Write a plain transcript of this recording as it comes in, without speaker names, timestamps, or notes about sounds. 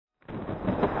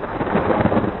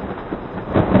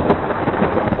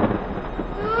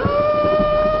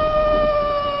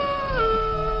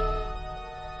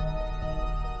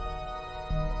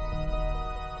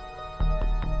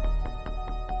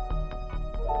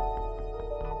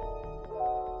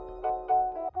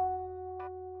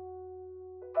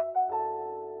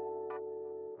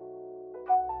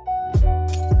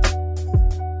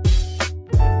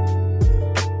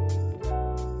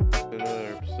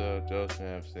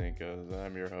Thinkos.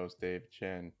 I'm your host, Dave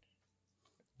Chen.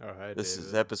 Oh, hi, This is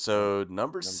David. episode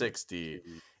number 60.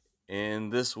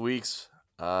 In this week's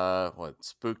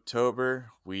Spooktober,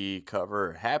 we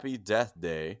cover Happy Death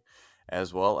Day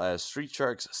as well as Street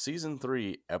Sharks Season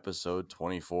 3, Episode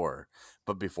 24.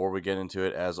 But before we get into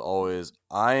it, as always,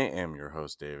 I am your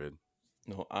host, David.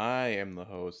 No, I am the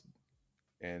host,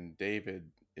 and David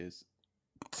is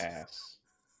ass.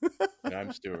 And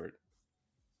I'm Stuart.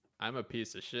 I'm a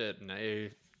piece of shit, and I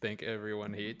think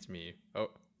everyone hates me. Oh,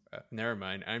 never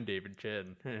mind. I'm David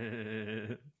Chen.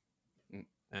 and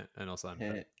also I'm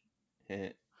fat.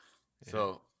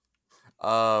 So,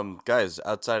 guys,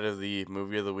 outside of the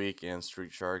movie of the week and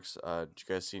Street Sharks, did you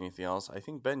guys see anything else? I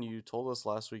think, Ben, you told us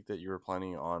last week that you were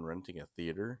planning on renting a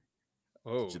theater.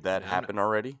 Oh, Did that happen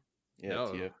already? Yeah,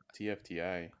 No.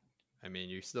 TFTI. I mean,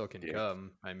 you still can Yeah.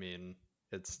 come. I mean,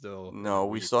 it's still in a No,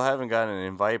 we week. still haven't gotten an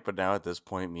invite, but now at this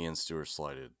point, me and Stu are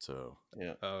slighted. So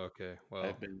Yeah, Oh, okay. Well,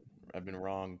 I've been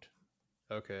wronged.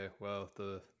 okay. Well,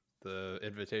 the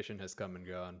invitation has come and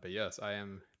gone, but yes, I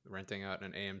am renting out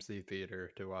an AMC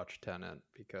theater to watch Tenet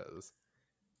because,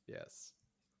 yes,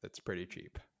 it's pretty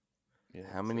cheap. Yeah,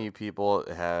 how many people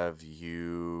have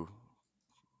you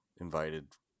invited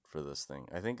for this thing?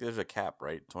 I think there's a cap,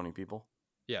 right? 20 people?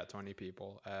 Yeah, 20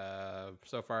 people.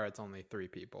 So far it's only 3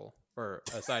 people. Or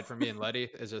aside from me and Letty,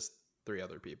 it's just 3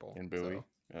 other people. And Bowie?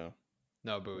 So, Oh,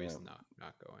 no, Bowie's Yeah.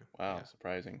 not going. wow, Yeah.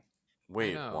 surprising.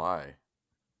 Wait, know. why?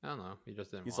 I don't know. He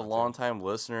just didn't He's a want longtime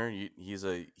listener. He's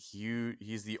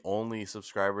the only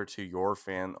subscriber to your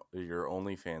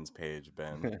OnlyFans page,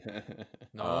 Ben. to.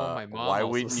 No, my mom why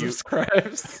also wouldn't you-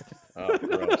 subscribes. Oh,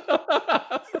 gross.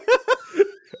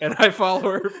 And I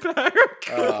follow her back.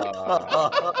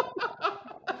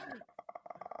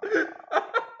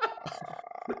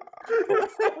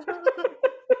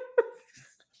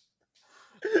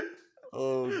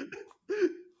 Oh,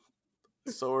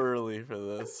 so early for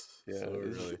this. Yeah, so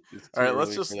it's- early. it's All right, too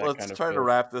let's early for that kind of try to filth.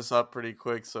 wrap this up pretty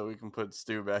quick so we can put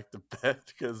Stu back to bed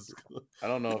because I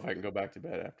don't know if I can go back to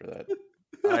bed after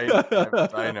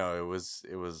that. I know it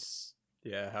was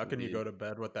Yeah, how can you go to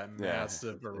bed with that Yeah,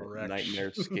 massive That erection?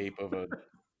 nightmare scape of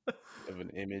an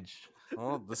image.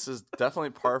 well, this is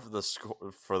definitely par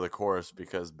for the course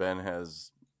because Ben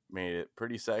has made it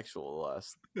pretty sexual the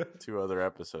last 2 other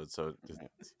episodes. So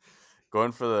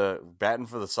going for the batting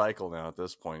for the cycle now at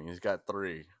this point. He's got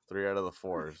 3 out of the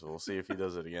 4. So we'll see if he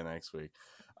does it again next week.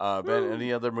 Ben,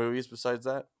 any other movies besides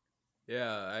that?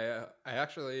 Yeah, I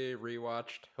actually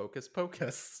rewatched Hocus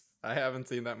Pocus. I haven't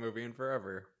seen that movie in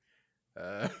forever.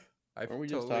 Were we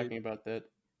just talking about that?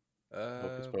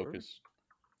 Hocus Were we? Pocus.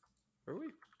 Were we?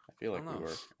 I feel like don't we know.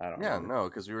 were. I don't Yeah, know. no,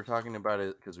 because we were talking about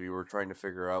it because we were trying to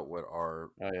figure out what our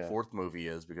Oh, yeah. 4th movie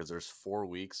is because there's 4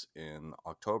 weeks in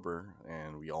October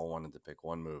and we all wanted to pick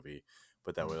one movie,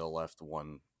 but that would have left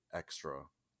one extra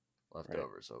left Right.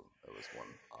 over, so that was one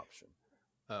option.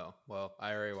 Oh, well,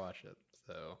 I already watched it,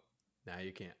 so now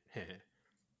you can't.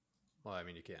 Well, I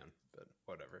mean, you can, but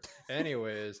whatever.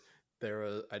 Anyways,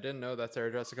 I didn't know that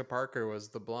Sarah Jessica Parker was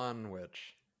the blonde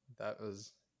witch. That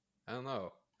was, I don't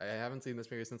know. I haven't seen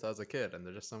this movie since I was a kid, and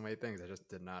there's just so many things I just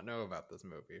did not know about this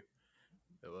movie.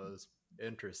 It was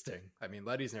interesting. I mean,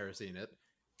 Letty's never seen it.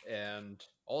 And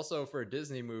also for a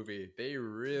Disney movie, they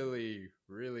really,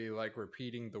 really like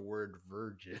repeating the word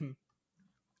virgin.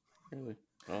 Really?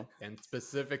 Well, And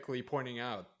specifically pointing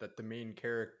out that the main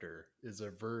character is a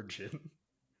virgin.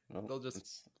 well They'll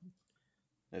just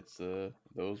it's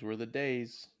those were the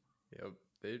days.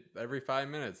 every 5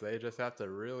 minutes they just have to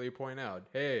really point out,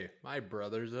 hey, my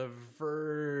brother's a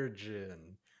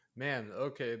virgin. Man,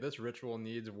 okay, this ritual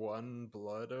needs 1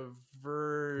 blood of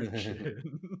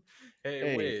virgin.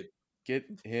 hey, wait, Get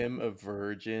him a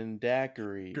virgin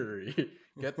daiquiri.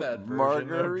 get that virgin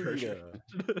Margarita.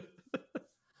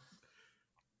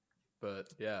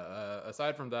 But yeah,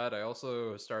 aside from that, I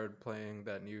also started playing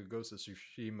that new Ghost of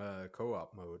Tsushima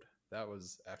co-op mode. That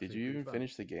was actually Did you even fun.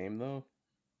 finish the game though?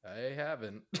 I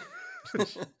haven't.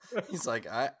 He's like,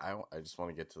 I just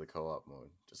want to get to the co-op mode.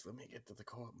 Just let me get to the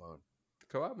co-op mode. The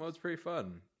co-op mode's pretty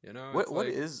fun. You know, What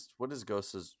is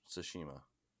Ghost of Tsushima?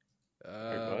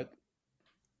 Wait, what?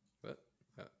 What?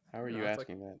 How are you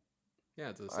asking that? Yeah,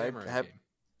 it's a samurai game.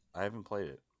 I haven't played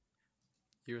it.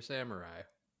 You're a samurai,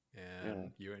 and Yeah.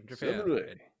 you're in Japan,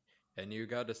 Samurai. and you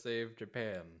got to save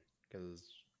Japan because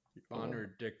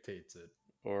honor dictates it.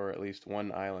 Or at least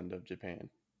one island of Japan.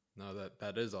 No,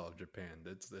 that is all of Japan.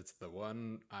 It's the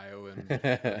one island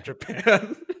of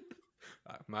Japan.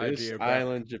 This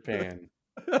island, Japan.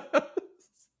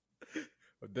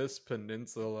 This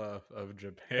peninsula of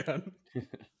Japan.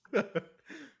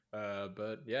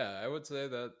 But yeah, I would say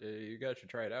that you guys should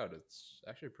try it out. It's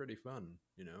actually pretty fun.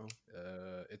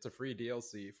 It's a free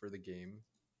DLC for the game,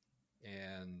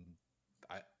 and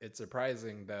it's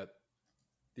surprising that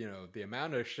the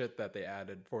amount of shit that they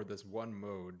added for this one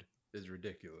mode is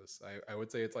ridiculous. I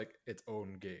would say it's like its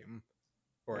own game,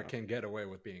 or it can get away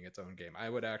with being its own game. I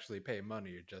would actually pay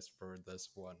money just for this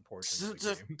one portion of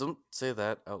the game. Don't say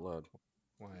that out loud.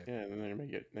 Why? Yeah, and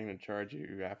then they're gonna charge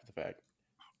you after the fact.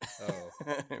 Oh,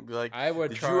 Be like, I would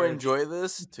did you charge. enjoy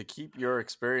this? To keep your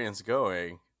experience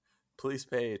going, please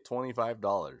pay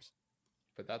 $25.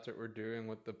 But that's what we're doing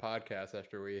with the podcast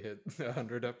after we hit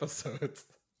 100 episodes.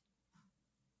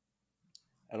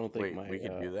 I don't think Wait, we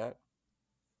could do that?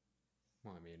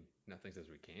 Well, I mean, nothing says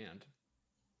we can't.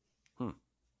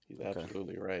 He's Okay.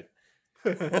 absolutely right.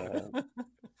 uh,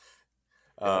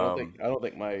 I don't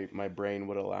think my brain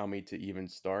would allow me to even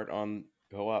start on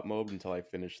co-op mode until I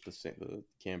finish the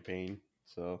campaign.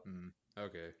 So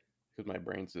okay, because my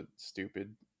brain's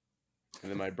stupid, and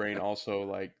then my brain also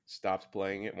like stopped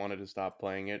playing it, wanted to stop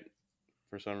playing it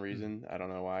for some reason. I don't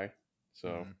know why.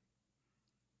 So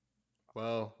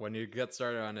well, when you get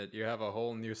started on it, you have a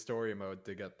whole new story mode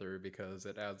to get through because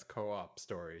it adds co-op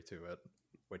story to it,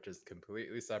 which is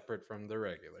completely separate from the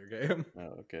regular game.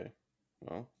 Oh, okay.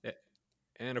 Well,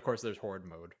 and of course, there's horde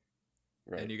mode,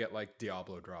 right. and you get like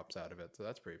Diablo drops out of it, so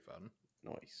that's pretty fun.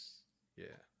 Nice.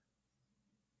 Yeah.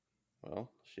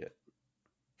 Well, shit.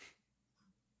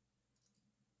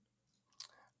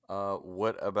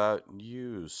 What about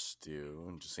you, Stu?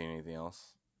 Did you see anything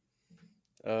else?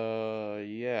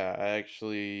 Yeah, I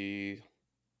actually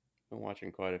been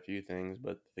watching quite a few things,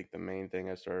 but I think the main thing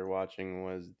I started watching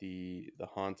was the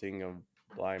Haunting of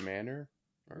Bly Manor.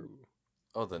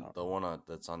 Oh, the one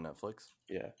that's on Netflix.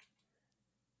 Yeah.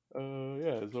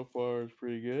 Yeah. So far, it's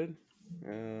pretty good.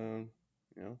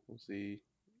 We'll see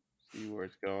where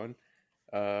it's going.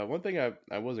 One thing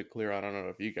I wasn't clear on, I don't know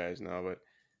if you guys know, but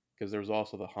because there was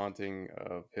also the Haunting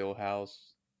of Hill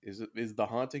House. Is the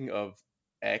Haunting of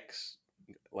X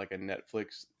like a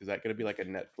Netflix? Is that going to be like a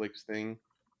Netflix thing?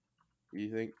 Do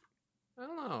you think? I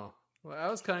don't know. Well, I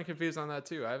was kind of confused on that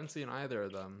too. I haven't seen either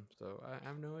of them, so I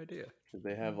have no idea. Because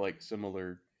they have like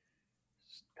similar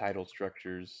title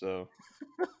structures. So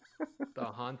The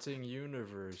Haunting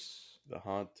Universe. the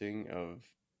Haunting of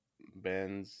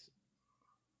Ben's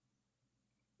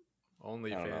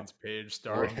OnlyFans page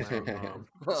starring my mom.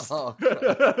 Oh,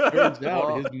 turns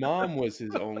out his mom was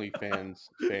his OnlyFans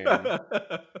fan.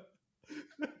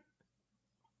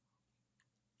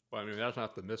 Well, I mean, that's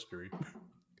not the mystery.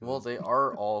 Well, they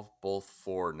are all both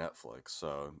for Netflix,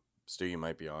 so Stu, you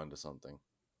might be on to something.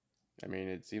 I mean,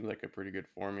 it seems like a pretty good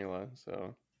formula.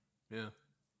 So Yeah.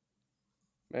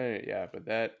 Yeah, but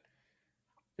I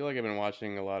feel like I've been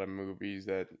watching a lot of movies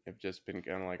that have just been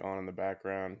kind of like on in the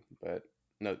background, but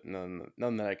none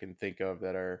that I can think of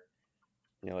that are,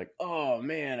 like, oh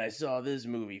man, I saw this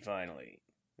movie finally.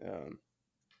 So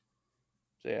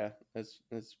yeah, that's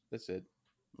it.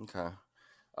 Okay.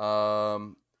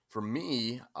 For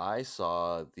me, I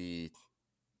saw the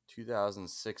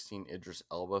 2016 Idris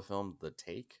Elba film, The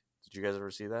Take. Did you guys ever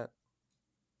see that?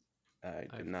 I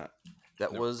did not.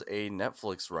 That was a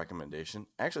Netflix recommendation.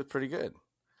 Actually, pretty good.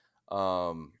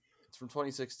 It's from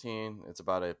 2016. It's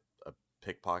about a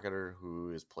pickpocketer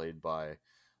who is played by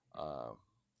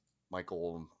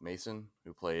Michael Mason,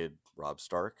 who played Robb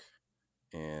Stark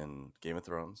in Game of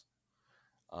Thrones.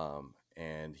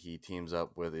 And he teams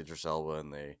up with Idris Elba,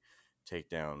 and they take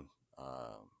down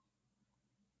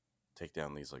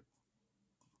these like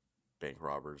bank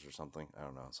robbers or something. I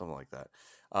don't know, something like that.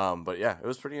 But yeah, it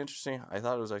was pretty interesting. I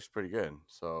thought it was actually pretty good.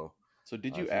 So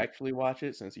did you actually watch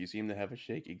it, since you seem to have a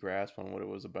shaky grasp on what it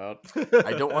was about?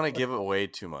 I don't want to give away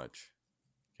too much.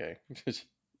 Okay.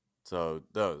 So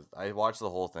I watched the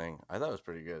whole thing. I thought it was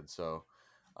pretty good. So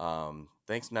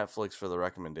thanks Netflix for the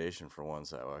recommendation for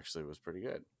once. That actually was pretty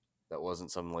good. That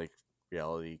wasn't some like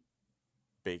reality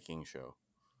baking show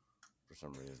for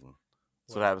some reason.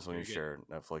 That's what happens when you share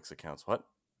Netflix accounts. What?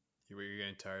 You were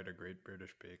getting tired of Great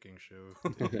British Baking Show?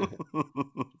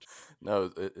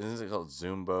 No, isn't it called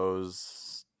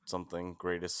Zumbos something?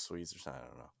 Greatest Sweets or something?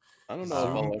 I don't know. I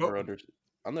don't know if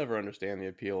I'll never understand the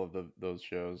appeal of those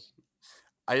shows.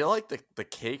 I like the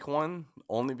cake one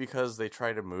only because they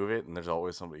try to move it and there's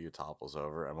always somebody who topples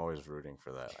over. I'm always rooting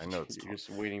for that. I know it's You're just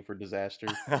waiting for disaster.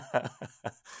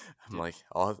 I'm like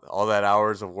all that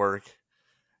hours of work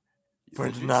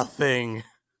for nothing.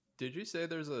 Did you say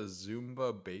there's a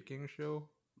Zumba baking show?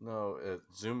 No,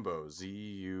 Zumbo.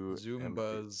 Zumbo.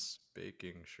 Zumba's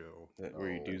baking show. That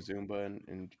where you do Oh, Zumba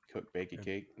and cook, bake a and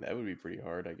cake. That would be pretty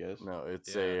hard, I guess. No,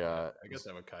 it's yeah, a I guess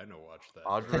I would kind of watch that.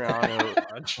 Adriano.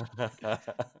 Watch.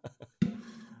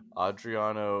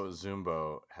 Adriano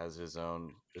Zumbo has his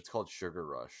own. It's called Sugar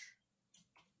Rush,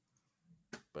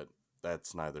 but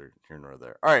that's neither here nor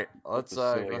there. All right, That's let's a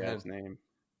go silly ahead. ass name.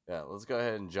 Yeah, let's go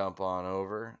ahead and jump on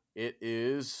over. It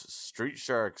is Street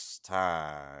Sharks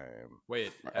time.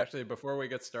 Wait, I, actually, before we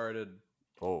get started,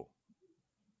 Oh,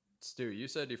 Stu, you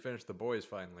said you finished The Boys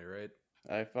finally, right?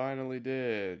 I finally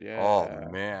did. oh Yeah.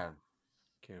 man,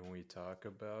 Can we talk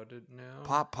about it now?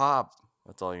 pop pop.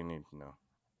 That's all you need to know.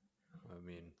 I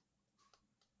mean,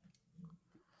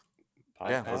 Pop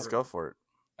Yeah, I, let's pop. go for it.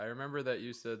 I remember that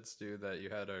you said, Stu, that you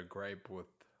had a gripe with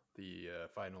the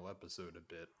final episode a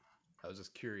bit. I was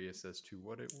just curious as to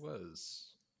what it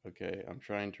was. Okay, I'm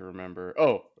trying to remember.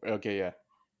 Oh, okay, yeah.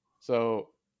 So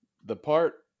the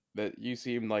part that you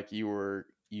seemed like you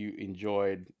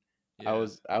enjoyed, Yeah,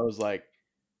 I was like,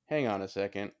 hang on a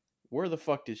second, where the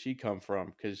fuck did she come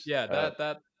from? yeah,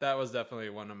 that was definitely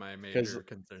one of my Because major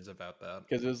concerns about that.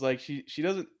 it was like she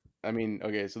doesn't. I mean,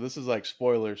 okay, so this is like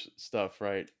spoilers stuff,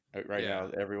 right? Right Yeah,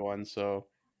 now, everyone. So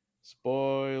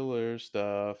spoiler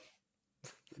stuff.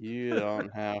 You don't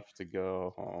have to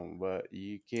go home, but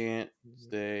you can't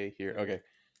stay here. Okay.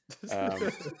 Um,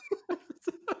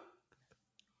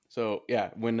 So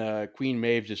yeah, when Queen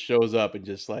Maeve just shows up and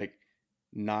just like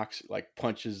knocks, like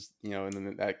punches, and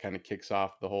then that kind of kicks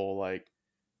off the whole like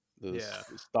yeah.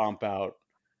 stomp out.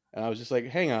 And I was just like,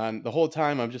 hang on. The whole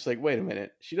time I'm just like, wait a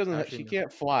minute. She Actually, no.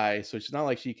 can't fly, so it's not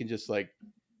like she can just like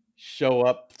show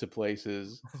up to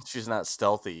places. She's not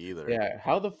stealthy either. Yeah,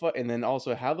 how the fuck? And then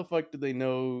also, how the fuck did they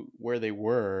know where they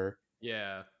were?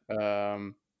 Yeah,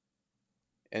 Um,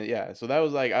 and yeah, so that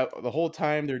was like the whole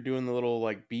time they're doing the little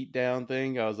like beat down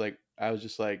thing. I was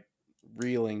just like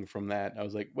reeling from that. I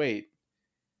was like, wait,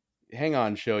 hang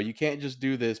on, show. You can't just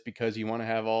do this because you want to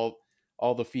have all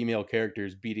the female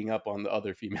characters beating up on the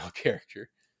other female character.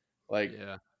 Like,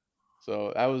 yeah,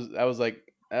 so that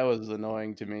was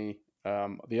annoying to me.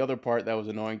 The other part that was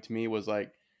annoying to me was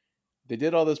like they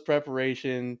did all this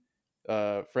preparation.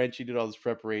 Frenchie did all this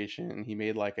preparation. He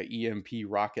made like a EMP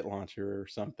rocket launcher or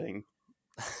something,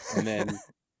 and then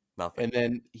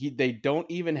Nothing. they don't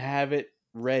even have it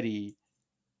ready,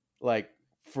 like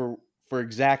for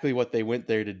exactly what they went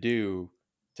there to do.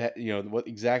 What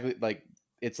exactly, like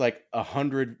it's like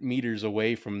 100 meters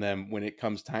away from them when it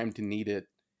comes time to need it,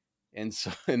 and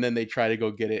so and then they try to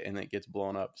go get it and it gets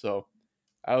blown up. So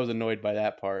I was annoyed by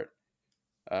that part.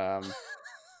 Um,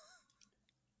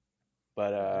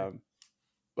 but I, um,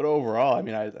 but overall, I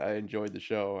mean, I enjoyed the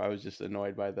show. I was just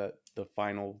annoyed by the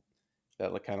final,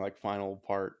 that like kind of like final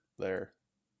part there.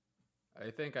 I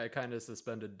think I kind of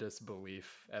suspended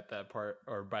disbelief at that part,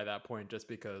 or by that point, just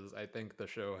because I think the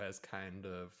show has kind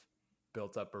of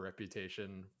built up a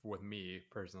reputation with me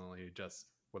personally, just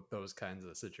with those kinds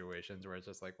of situations where it's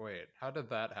just like, wait, how did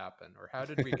that happen? Or how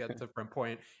did we get to from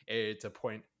point A to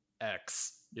point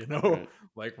X? You know, Right.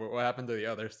 like what happened to the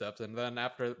other steps? And then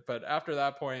after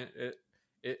that point, it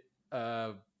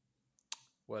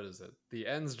what is it? The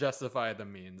ends justify the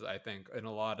means, I think, in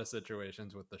a lot of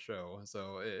situations with the show.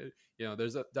 So,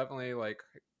 there's definitely like,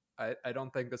 I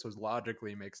don't think this was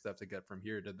logically make steps to get from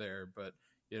here to there, but,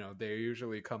 they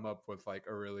usually come up with like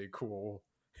a really cool,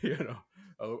 you know,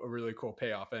 a really cool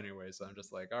payoff anyway. So I'm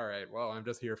just like, all right, well, I'm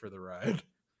just here for the ride.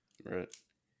 Right.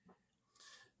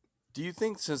 Do you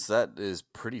think, since that is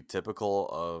pretty typical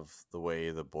of the way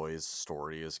the boys'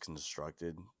 story is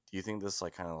constructed, do you think this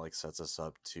like kind of like sets us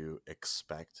up to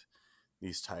expect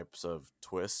these types of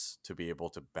twists to be able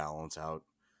to balance out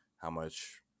how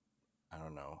much, I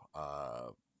don't know,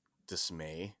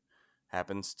 dismay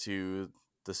happens to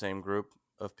the same group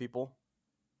of people?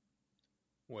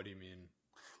 What do you mean?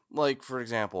 Like, for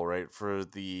example, right, for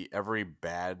the every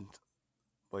bad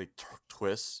like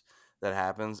twist that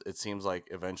happens, it seems like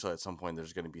eventually at some point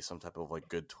there's going to be some type of like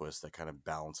good twist that kind of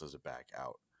balances it back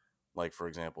out. Like, for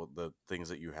example, the things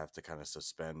that you have to kind of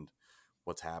suspend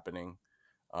what's happening.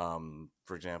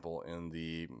 For example, in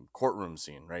the courtroom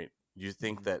scene, right? You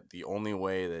think Mhm. that the only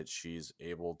way that she's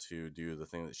able to do the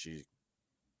thing that she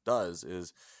does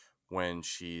is when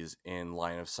she's in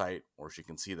line of sight or she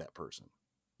can see that person,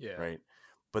 Yeah, right?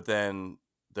 But then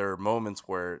there are moments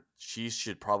where she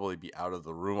should probably be out of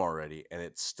the room already and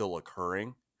it's still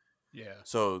occurring. yeah,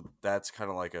 So that's kind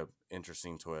of like a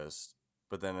interesting twist.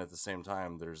 But then at the same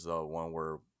time, there's the one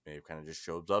where Maeve kind of just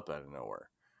shows up out of nowhere,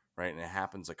 right? And it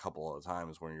happens a couple of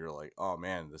times when you're like, oh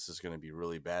man, this is going to be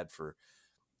really bad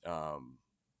um,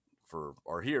 for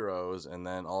our heroes, and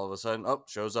then all of a sudden,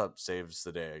 shows up, saves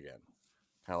the day again.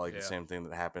 Kind of like the same thing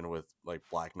that happened with like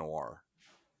Black Noir,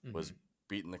 was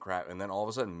beating the crap, and then all of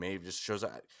a sudden Maeve just shows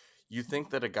up. You think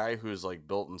that a guy who's like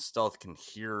built in stealth can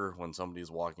hear when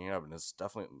somebody's walking up, and it's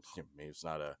definitely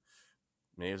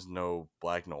Maeve's no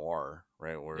Black Noir,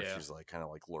 right? Where she's like kind of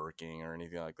like lurking or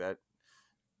anything like that.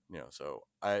 So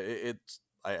I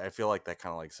feel like that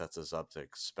kind of like sets us up to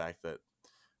expect that.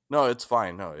 No, it's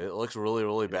fine. No, it looks really,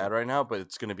 really bad right now, but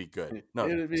it's gonna be good. No,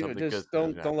 something good. Just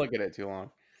don't look at it too long.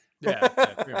 Yeah,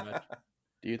 pretty much.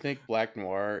 Do you think Black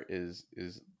Noir is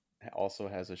also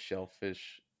has a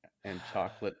shellfish and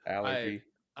chocolate allergy?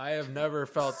 I have never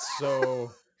felt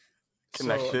so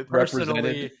connected, so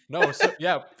personally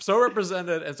so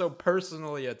represented and so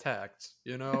personally attacked.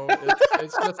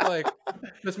 It's just like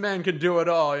this man can do it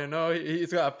all.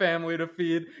 He's got a family to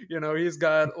feed. He's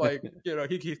got like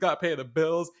he's got to pay the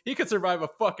bills. He could survive a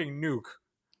fucking nuke,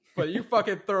 but you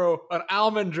fucking throw an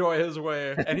almond joy his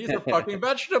way and he's a fucking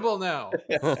vegetable now.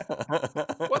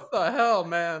 What the hell,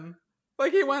 man?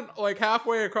 Like, he went like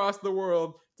halfway across the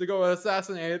world to go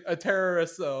assassinate a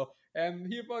terrorist cell, and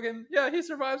he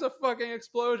survives a fucking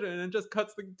explosion and just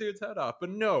cuts the dude's head off.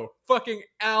 But no, fucking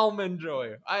almond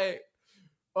joy.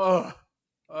 Oh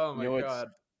my god.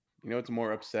 It's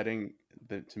more upsetting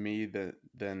to me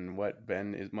than what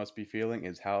Ben must be feeling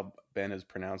is how Ben is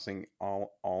pronouncing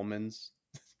almonds.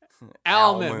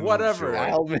 Almond, whatever.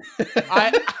 Almond.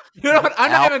 You know what?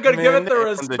 I'm not even gonna give it the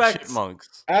respect. The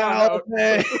Chipmunks.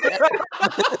 Almond.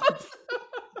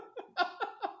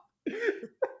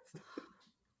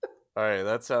 All right,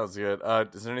 that sounds good.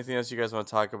 Is there anything else you guys want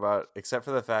to talk about, except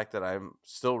for the fact that I'm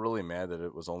still really mad that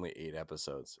it was only 8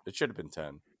 episodes? It should have been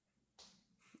 10.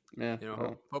 Yeah.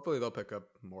 Hopefully they'll pick up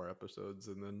more episodes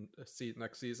and then see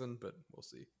next season, but we'll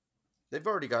see. They've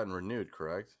already gotten renewed,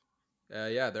 correct?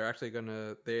 They're actually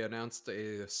they announced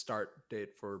a start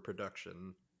date for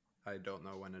production. I don't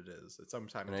know when it is. It's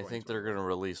sometime in 2020. I think they're going to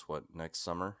release next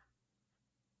summer?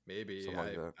 Maybe.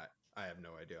 Like I have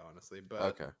no idea, honestly. But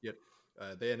okay.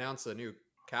 They announced a new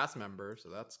cast member, so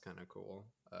that's kind of cool.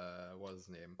 What was his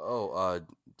name?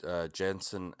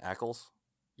 Jensen Ackles?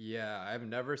 Yeah, I've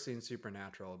never seen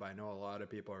Supernatural, but I know a lot of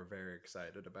people are very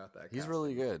excited about that. He's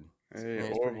really good.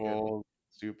 Hey, Orville,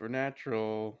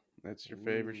 Supernatural. That's your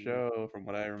favorite show, from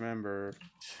what I remember.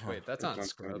 Wait, that's not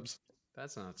Scrubs.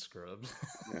 That's not Scrubs.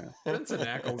 Yeah. Jensen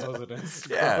Ackles wasn't in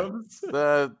Scrubs.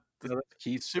 Yeah, the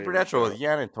Keith's Supernatural with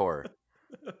Yanitor.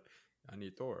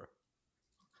 Yanitor.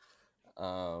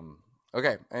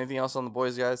 Okay, anything else on the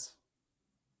boys, guys?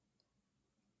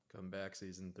 Come back,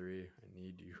 season 3. I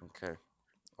need you. Okay.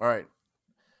 All right.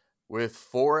 With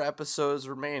 4 episodes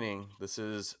remaining, this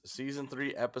is season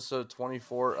 3, episode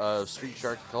 24 of Street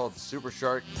Shark, called Super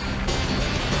Shark. Street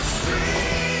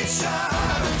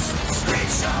Sharks! Street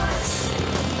Sharks!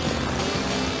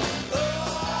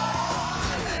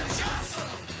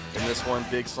 In this one,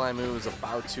 Big Slimu is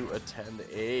about to attend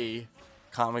a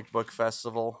comic book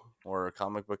festival or a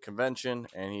comic book convention,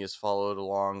 and he is followed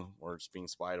along, or it's being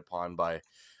spied upon by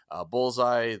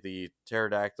Bullseye, the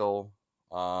pterodactyl.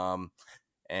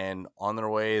 And on their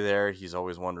way there, he's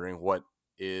always wondering what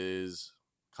is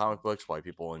comic books, why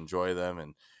people enjoy them,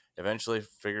 and eventually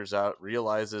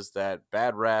realizes that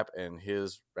Bad Rap and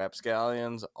his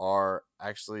rapscallions are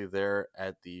actually there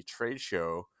at the trade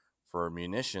show for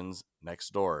munitions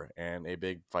next door, and a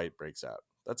big fight breaks out.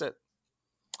 That's it.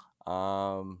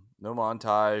 No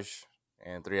montage,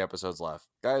 and 3 episodes left.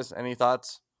 Guys, any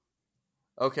thoughts?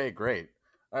 Okay, great.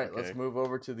 All right, let's move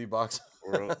over to the box.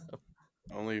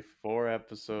 Only 4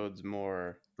 episodes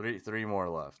more. 3 more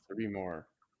left. 3 more.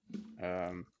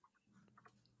 I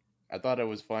thought it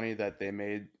was funny that they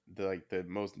made the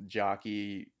most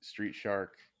jockey Street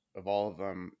Shark of all of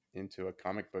them into a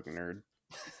comic book nerd.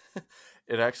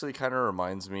 It actually kind of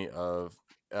reminds me of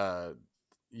have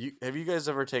you guys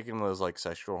ever taken those like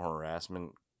sexual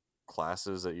harassment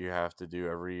classes that you have to do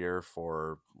every year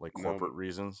for like corporate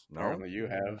reasons? No, apparently you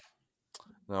have.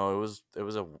 No, it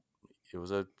was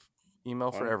a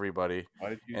email for everybody. Why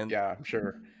did you? Yeah, I'm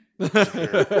sure.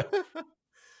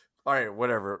 All right,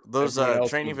 whatever. Those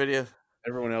training videos.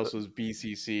 Everyone else was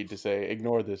BCC'd to say,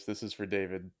 ignore this. This is for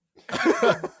David.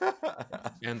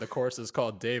 And the course is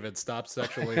called David Stop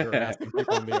Sexually Harassing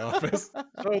People in the Office.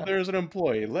 So there's an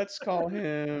employee. Let's call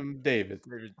him David.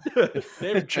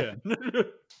 David Chen.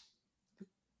 Pick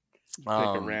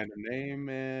a random name,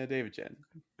 David Chen.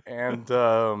 And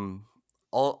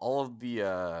all of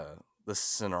the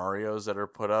scenarios that are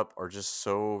put up are just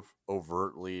so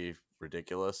overtly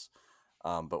ridiculous.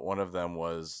 But one of them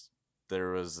was,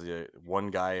 there was the one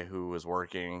guy who was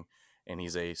working, and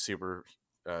he's a super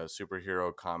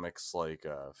superhero comics like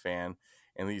fan,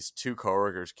 and these two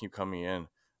coworkers keep coming in.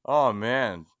 Oh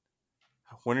man,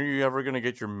 when are you ever gonna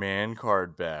get your man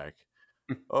card back?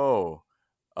 Oh,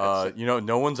 That's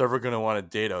no one's ever gonna want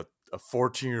to date a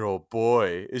 14-year-old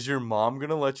boy. Is your mom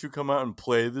gonna let you come out and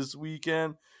play this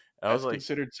weekend? And I was that's like,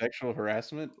 considered sexual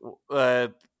harassment. uh,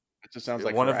 It just sounds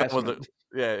like one of them was harassment.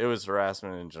 yeah, it was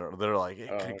harassment in general. They're like, it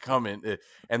Oh, can okay. come in,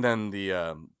 and then the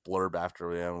blurb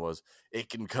after the end was, it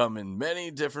can come in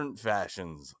many different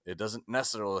fashions. It doesn't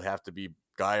necessarily have to be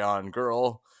guy on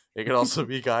girl. It could also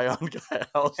be guy on guy.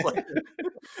 I was like,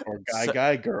 Or se-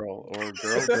 guy girl or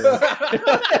girl girl.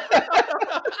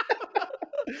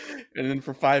 And then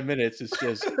for 5 minutes, it's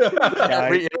just guy.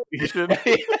 every iteration.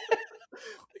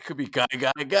 It could be guy,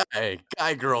 guy,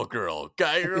 girl,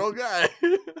 guy, girl, guy.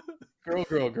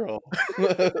 girl.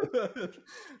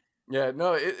 Yeah,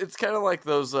 no, it's kind of like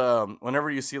those. Whenever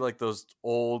you see like those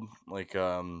old like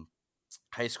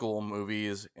high school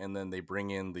movies, and then they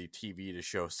bring in the TV to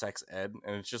show sex ed,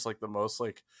 and it's just like the most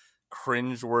like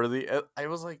cringe worthy. I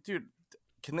was like, dude,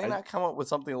 can they I not come up with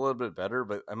something a little bit better?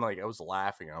 But I'm like, I was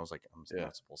laughing, and I was like, I'm yeah.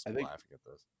 not supposed to I be think laughing at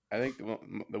this. I think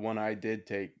the one I did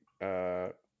take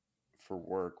for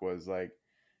work was like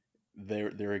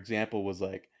their example was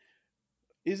like,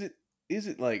 is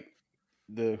it like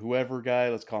the whoever guy,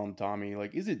 let's call him Tommy,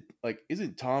 like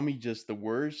isn't Tommy just the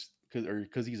worst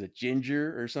because he's a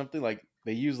ginger or something? Like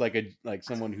they use like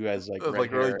someone who has like It was red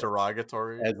like really hair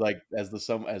derogatory. as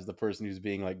the person who's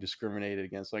being like discriminated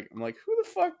against. Like I'm like, who the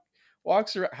fuck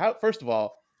walks around? How, first of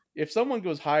all, if someone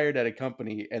goes hired at a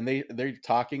company and they're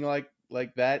talking like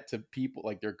that to people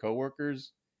like their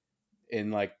coworkers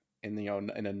in like in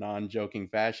in a non-joking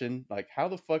fashion, like how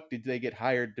the fuck did they get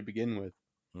hired to begin with?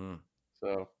 Hmm.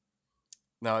 So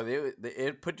No,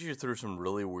 it put you through some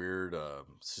really weird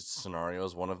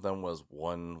scenarios. One of them was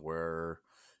one where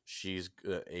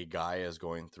a guy is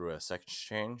going through a sex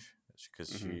change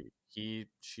because mhm,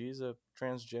 she's a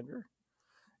transgender,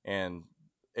 and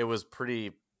it was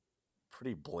pretty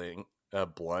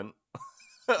blunt.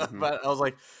 mhm, But I was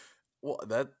like, well,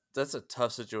 that's a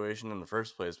tough situation in the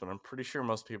first place. But I'm pretty sure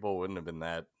most people wouldn't have been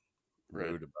that right.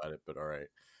 rude about it. But all right.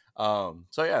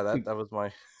 So yeah, that was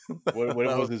my What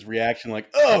that was was his reaction? Like,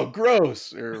 oh,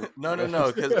 gross, or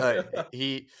no, because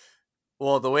he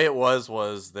well, the way it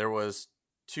was there was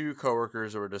two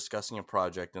coworkers who were discussing a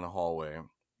project in a hallway,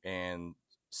 and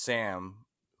Sam,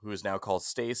 who is now called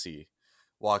Stacy,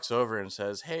 walks over and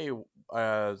says, "Hey,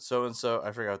 so and so,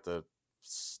 I forgot the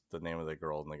name of the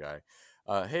girl and the guy.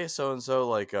 Hey, so and so,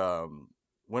 like,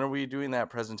 when are we doing that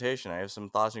presentation? I have some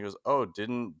thoughts." And he goes, "Oh,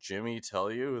 didn't Jimmy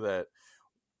tell you that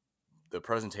the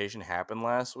presentation happened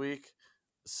last week?"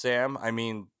 Sam, I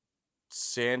mean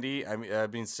Sandy, I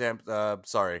mean Sam.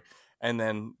 Sorry. And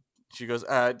then she goes,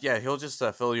 yeah, he'll just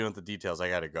fill you in with the details. I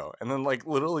gotta go." And then like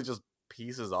literally just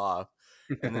pieces off.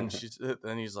 And then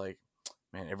then he's like,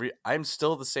 "Man, I'm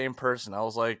still the same person." I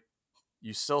was like,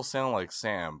 "You still sound like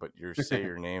Sam, but you say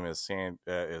your name is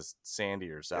Sandy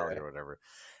or Sally yeah. or whatever."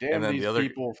 And Damn then the these other,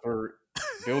 people for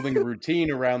building a routine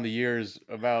around the years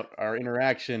about our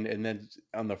interaction, and then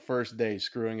on the first day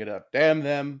screwing it up. Damn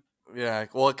them. yeah,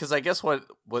 well, because I guess what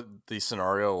the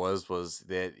scenario was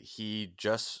that he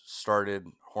just started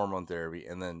hormone therapy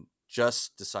and then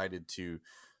just decided to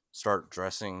start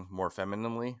dressing more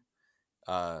femininely,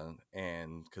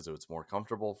 and because it was more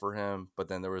comfortable for him. But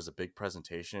then there was a big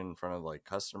presentation in front of like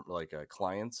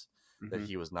clients that Hmm.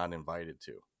 he was not invited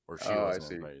to, or she Oh, I wasn't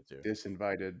see. invited to.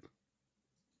 Disinvited.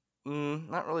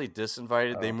 Not really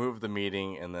disinvited. They Oh, moved the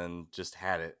meeting and then just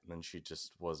had it, and then she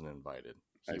just wasn't invited.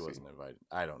 I He see. wasn't invited.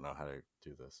 I don't know how to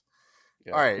do this.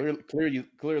 All Yeah, right,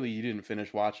 clearly, you didn't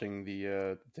finish watching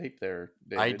the tape there,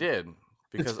 I David. did,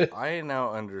 because I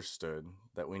now understood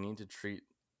that we need to treat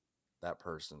that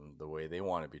person the way they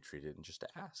want to be treated and just to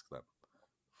ask them.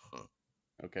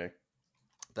 Okay.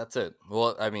 That's it.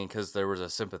 Well, I mean, because there was a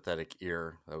sympathetic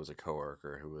ear that was a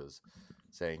coworker who was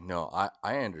saying, "No,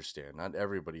 I understand. Not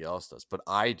everybody else does, but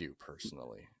I do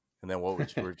personally." And then what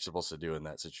we're supposed to do in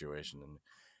that situation?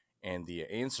 And the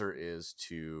answer is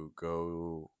to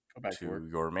go Go back to work. to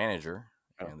your manager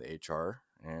Oh, and the HR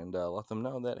and let them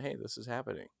know that, hey, this is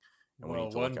happening, and we need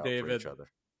Well, to look one out for each David. other.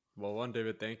 Well, one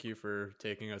David, thank you for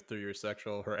taking us through your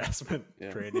sexual harassment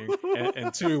yeah. training,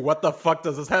 and two, what the fuck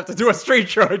does this have to do with street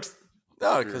sharks?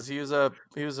 No, True. because he was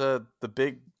the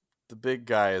big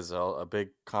guy is a big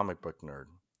comic book nerd.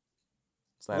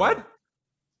 It's that nerd. What?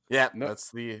 Yeah, No,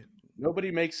 that's the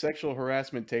nobody makes sexual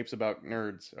harassment tapes about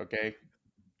nerds. Okay,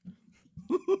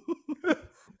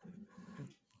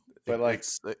 but like,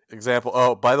 example.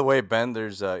 Oh, by the way, Ben,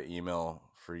 there's email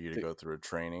for you to go through a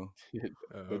training. The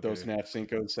Okay. Dos and a Half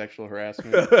Cinco sexual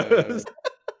harassment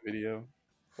video.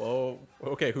 Well,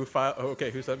 okay, who filed?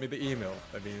 Okay, who sent me the email?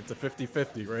 I mean, it's a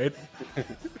 50-50, right?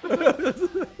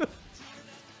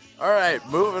 All right,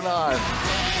 moving on.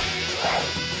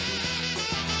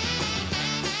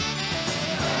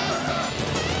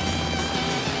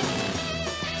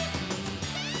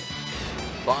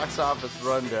 Box office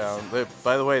rundown.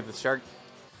 By the way, the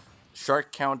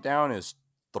Shark countdown is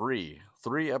 3.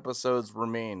 3 episodes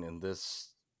remain in this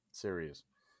series.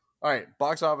 All right,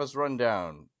 box office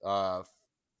rundown.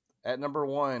 At number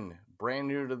 1, brand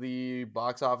new to the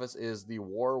box office, is The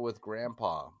War with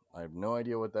Grandpa. I have no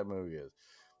idea what that movie is.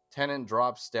 Tenet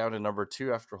drops down to number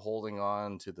 2 after holding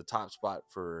on to the top spot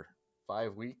for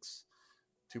 5 weeks.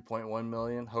 2.1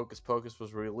 million. Hocus Pocus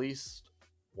was released.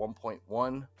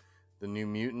 1.1. The New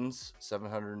Mutants,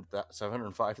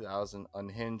 705,000.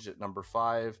 Unhinged at number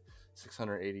 5,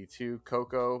 682.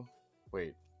 Coco,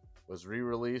 was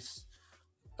re-released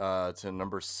to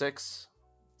number 6,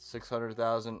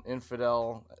 600,000.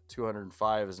 Infidel at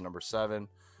 205 is number 7.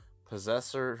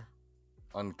 Possessor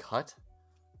Uncut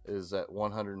is at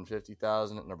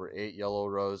 150,000 at number 8. Yellow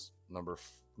Rose number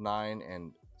 9,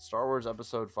 and Star Wars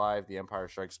Episode 5: The Empire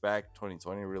Strikes Back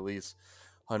 2020 release,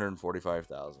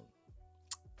 145,000.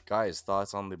 Guys,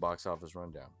 thoughts on the box office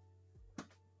rundown?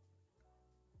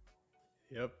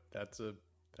 Yep, that's a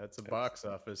box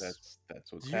office.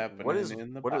 That's what's happening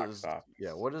in the box office.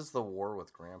 Yeah, what is The War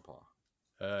with Grandpa?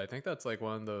 I think that's like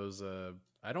one of those.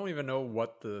 I don't even know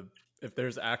if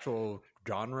there's actual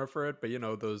genre for it, but you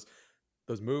know those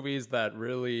movies that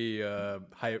really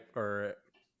hype or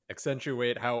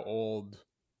accentuate how old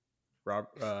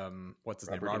what's his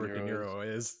name, Robert De Niro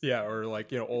is. Yeah, or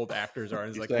like old actors are. And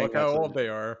it's like, look how old they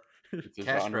are. It's a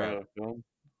genre of film.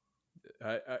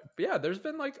 Yeah, there's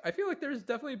been I feel like there's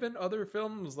definitely been other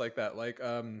films like that. Like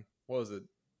what was it?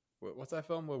 What's that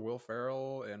film with Will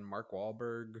Ferrell and Mark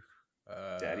Wahlberg?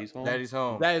 Daddy's Home. Daddy's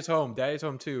Home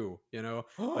too.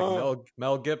 Like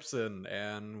Mel Gibson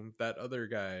and that other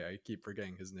guy. I keep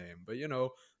forgetting his name, but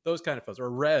those kind of films.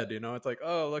 Or Red. It's like,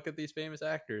 oh, look at these famous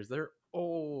actors. They're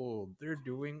old. They're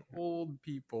doing old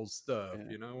people stuff.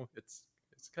 Yeah. It's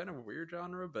kind of a weird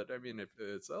genre, but I mean, if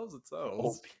it sells, it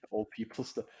sells. Old people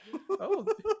stuff.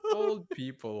 Old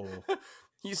people.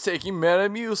 He's taking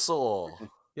Metamucil.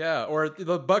 Yeah, or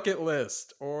the Bucket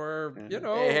List, or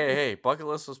Hey, Bucket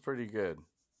List was pretty good.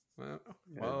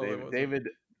 David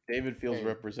feels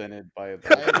represented by I do.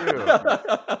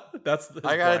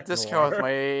 I got a discount with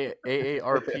my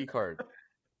AARP card.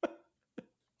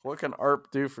 What can ARP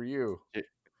do for you?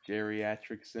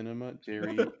 Geriatric cinema,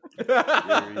 Jerry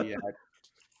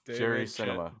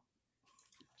Cinema.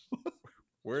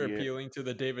 We're appealing to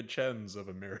the David Chens of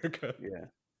America. Yeah.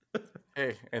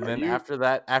 Hey, and then after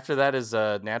that is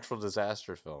natural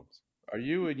disaster films. Are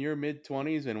you in your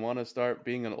mid-20s and want to start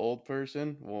being an old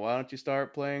person? Well, why don't you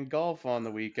start playing golf on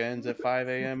the weekends at 5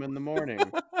 a.m. in the morning?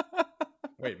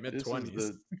 Wait,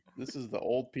 mid-20s? This is the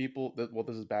old people. Well,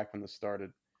 this is back when this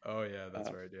started. Oh, yeah,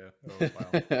 that's right, yeah. Oh, wow.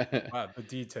 Wow, the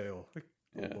detail,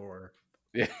 the lore.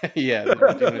 Yeah,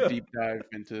 we're doing a deep dive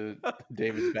into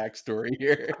David's backstory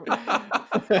here.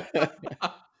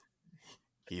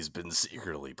 He's been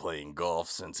secretly playing golf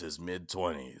since his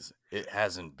mid-20s. It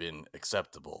hasn't been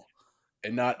acceptable.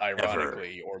 And not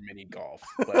ironically or mini golf,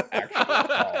 but actual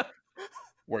golf,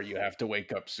 where you have to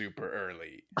wake up super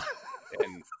early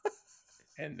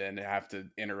and then have to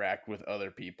interact with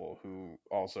other people who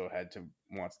also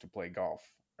wants to play golf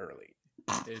early.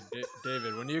 Hey,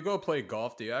 David, when you go play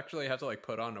golf, do you actually have to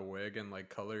put on a wig and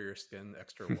color your skin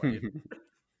extra white?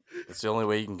 It's the only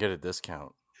way you can get a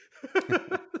discount.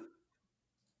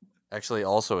 Actually,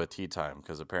 also a tea time,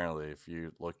 because apparently if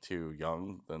you look too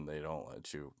young, then they don't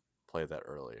let you play that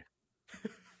early.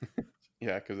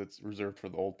 Yeah, because it's reserved for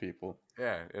the old people.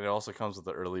 Yeah, it also comes with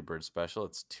the early bird special.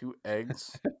 It's 2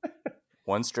 eggs,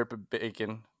 1 strip of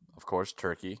bacon, of course,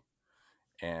 turkey,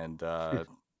 and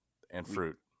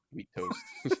fruit. Wheat toast.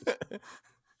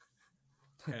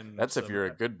 And that's if you're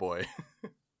a good boy.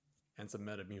 And some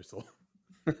Metamucil.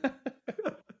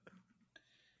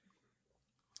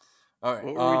 All right.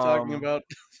 What were we talking about?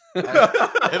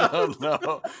 I don't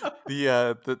know.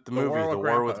 The movie, The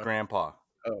War with Grandpa.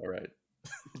 Oh, right.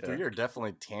 Yeah. We are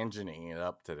definitely tangenting it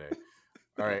up today.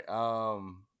 All right.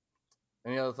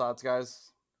 Any other thoughts,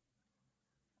 guys?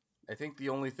 I think the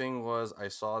only thing was I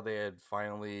saw they had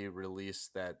finally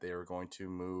released that they were going to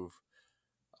move.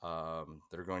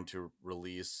 They're going to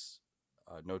release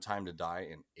No Time to Die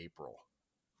in April.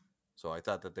 So I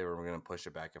thought that they were going to push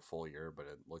it back a full year, but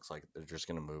it looks like they're just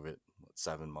going to move it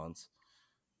 7 months.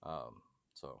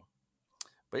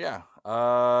 But yeah,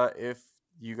 if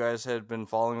you guys had been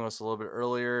following us a little bit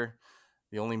earlier,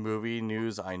 the only movie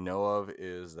news I know of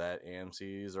is that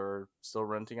AMC's are still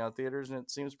renting out theaters, and it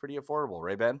seems pretty affordable,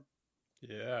 right, Ben?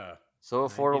 Yeah, So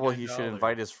affordable, he should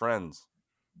invite $99. his friends.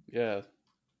 Yeah,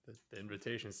 The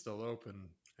invitation's still open.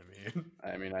 I mean,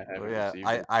 I mean, I Oh haven't yeah, received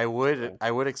I, it. I would So.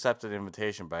 I would accept an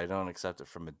invitation, but I don't accept it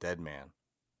from a dead man.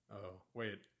 oh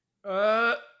wait,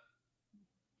 uh,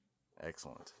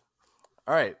 Excellent.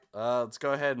 All right, let's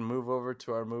go ahead and move over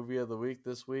to our movie of the week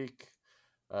this week.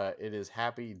 It is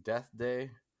Happy Death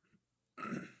Day.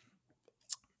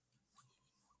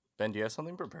 Ben, do you have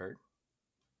something prepared?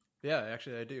 yeah,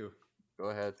 actually I do. Go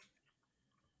ahead.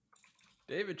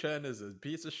 David Chen is a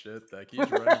piece of shit that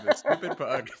keeps running this stupid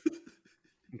podcast.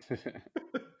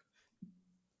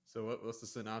 So what's the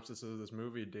synopsis of this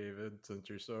movie, David? Since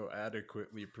you're so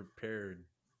adequately prepared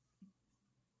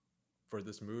for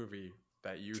this movie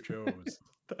that you chose,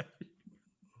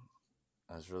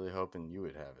 I was really hoping you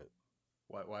would have it.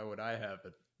 why would I have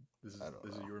it? This I is don't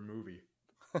this know. is your movie.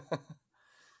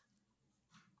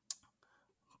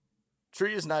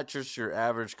 Tree is not just your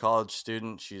average college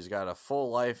student. She's got a full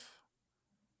life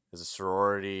as a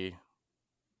sorority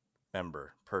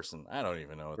person. I don't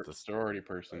even know what this Sorority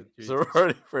person.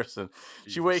 sorority person. She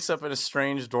Jesus. wakes up in a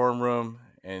strange dorm room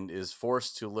and is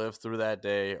forced to live through that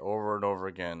day over and over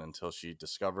again until she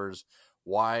discovers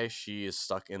why she is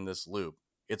stuck in this loop.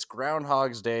 It's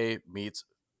Groundhog's Day meets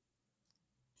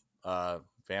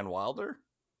Van Wilder.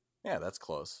 Yeah, that's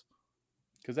close.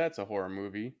 Because that's a horror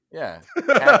movie. Yeah,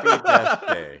 Happy Death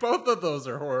Day. Both of those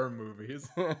are horror movies.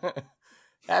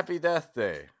 Happy Death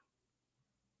Day.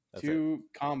 That's Two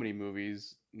comedy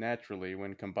movies, naturally,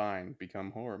 when combined,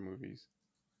 become horror movies.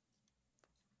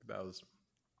 That was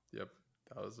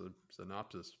a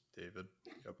synopsis, David.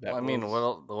 Yep. Well, I mean, what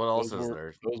else is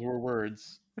there? Those were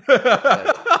words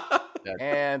that that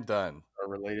And done. are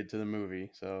related to the movie.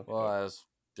 So, Well,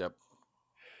 yep.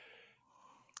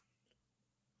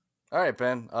 All right,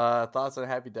 Ben. Thoughts on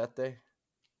Happy Death Day?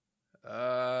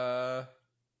 The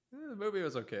movie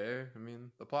was okay. I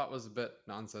mean, the plot was a bit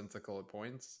nonsensical at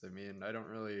points. I mean, I don't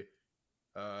really.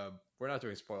 We're not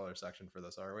doing spoiler section for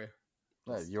this, are we?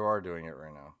 No, you are doing it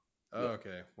right now. Oh,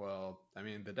 okay. Well, I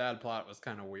mean, the dad plot was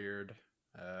kind of weird.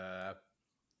 I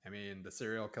mean, the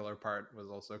serial killer part was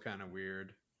also kind of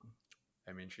weird.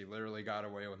 I mean, she literally got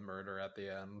away with murder at the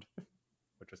end,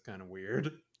 which was kind of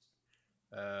weird.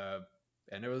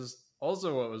 And it was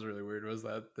also what was really weird was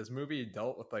that this movie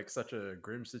dealt with like such a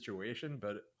grim situation,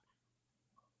 but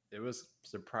it was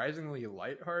surprisingly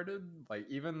lighthearted. Like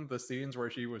even the scenes where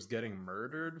she was getting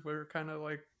murdered were kind of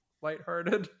like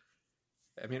lighthearted.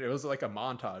 I mean, it was like a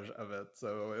montage of it,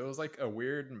 so it was like a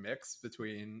weird mix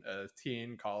between a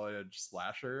teen college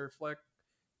slasher flick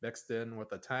mixed in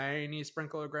with a tiny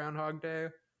sprinkle of Groundhog Day.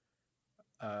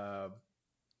 Uh,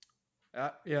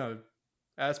 you know,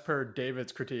 as per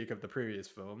David's critique of the previous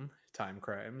film, Time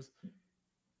Crimes,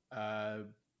 I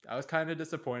was kind of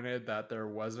disappointed that there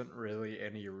wasn't really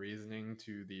any reasoning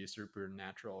to the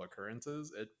supernatural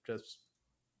occurrences. It just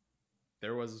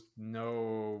there was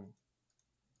no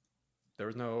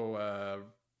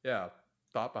yeah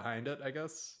thought behind it. I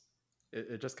guess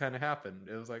it just kind of happened.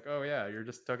 It was like, oh yeah, you're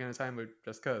just stuck in a time loop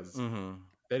just because. Mm-hmm.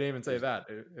 They didn't even say that.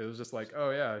 It was just like,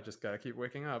 oh yeah, I just gotta keep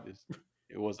waking up.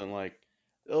 it wasn't like,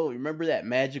 oh, remember that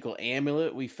magical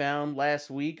amulet we found last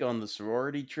week on the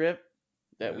sorority trip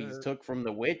that we took from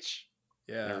the witch?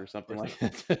 Yeah, Or something like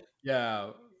that.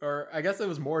 yeah, or I guess it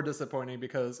was more disappointing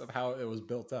because of how it was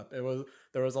built up. There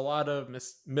was a lot of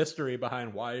mystery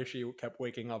behind why she kept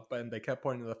waking up, and they kept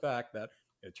pointing to the fact that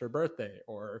it's her birthday,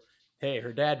 or hey,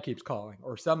 her dad keeps calling,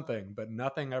 or something, but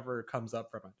nothing ever comes up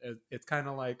from it. It's kind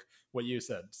of like what you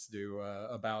said, Stu,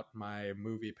 about my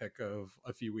movie pick of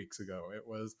a few weeks ago. It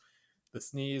was the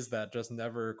sneeze that just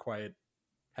never quite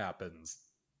happens,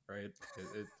 right?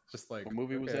 It's just like, What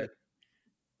movie was okay. that?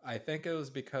 I think it was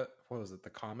because what was it, the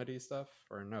comedy stuff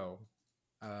or no?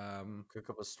 Cook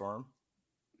Up a Storm.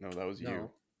 No, that was you.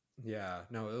 No, yeah,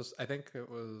 no, it was. I think it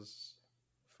was.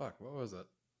 Fuck, what was it?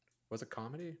 Was it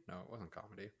comedy? No, it wasn't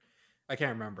comedy. I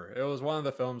can't remember. It was one of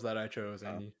the films that I chose,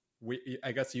 and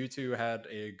I guess you two had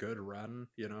a good run,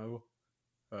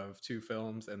 of two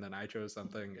films, and then I chose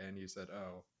something, and you said,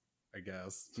 "Oh, I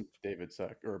guess." David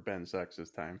sucked, or Ben sucks this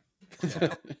time.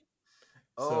 Yeah.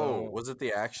 Oh, was it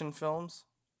the action films?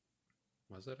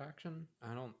 Was it action?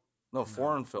 I don't. No,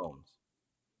 foreign films.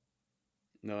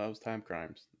 No, that was Time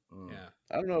Crimes. Yeah.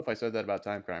 I don't know if I said that about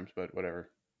Time Crimes, but whatever.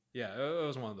 Yeah, it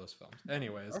was one of those films.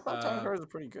 Anyways, I thought Time Crimes was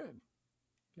pretty good.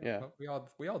 Yeah. we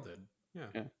all did.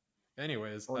 Yeah.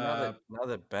 Anyways, Well, now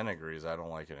that Ben agrees, I don't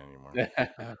like it anymore.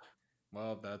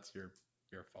 well, that's your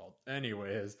your fault.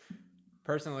 Anyways,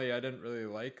 personally, I didn't really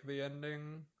like the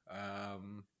ending.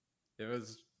 It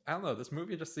was, I don't know, this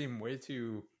movie just seemed way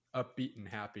too upbeat and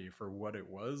happy for what it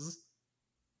was.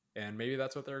 And maybe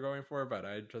that's what they're going for, but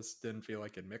I just didn't feel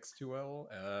like it mixed too well.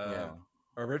 Yeah.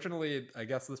 Originally, I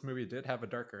guess this movie did have a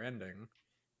darker ending,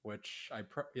 which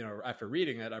after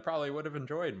reading it, I probably would have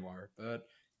enjoyed more. But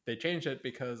they changed it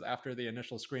because after the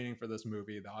initial screening for this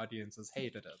movie, the audiences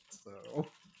hated it. So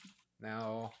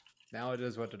now, now it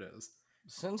is what it is.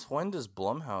 Since when does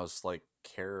Blumhouse like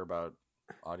care about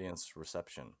audience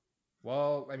reception?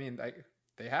 Well, I mean,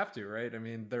 they have to, right? I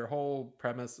mean, their whole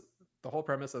premise, the whole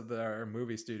premise of their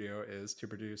movie studio is to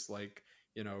produce like,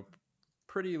 you know,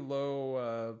 pretty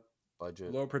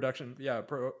Budget. low production, yeah,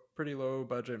 pretty low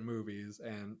budget movies,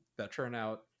 and that churn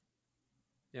out,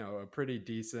 a pretty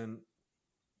decent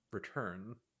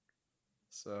return.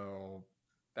 So,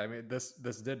 I mean, this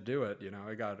did do it.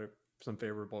 It got some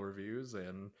favorable reviews,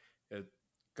 and it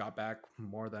got back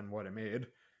more than what it made.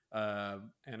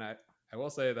 And I will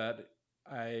say that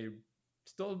I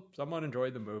still somewhat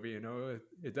enjoyed the movie.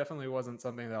 It definitely wasn't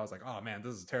something that I was like, oh man,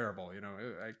 this is terrible.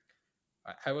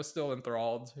 I was still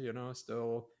enthralled.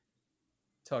 Still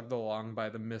tugged along by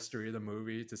the mystery of the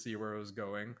movie to see where it was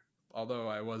going. Although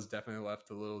I was definitely left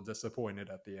a little disappointed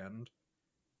at the end.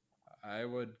 I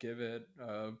would give it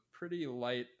a pretty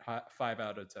light 5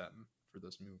 out of 10 for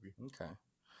this movie. Okay.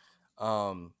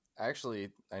 Actually,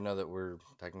 I know that we're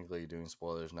technically doing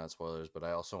spoilers, not spoilers, but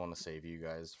I also want to save you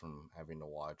guys from having to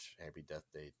watch Happy Death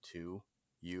Day 2.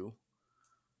 You.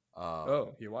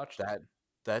 Oh, you watched it?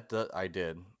 That I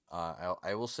did.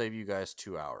 I will save you guys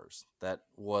 2 hours. That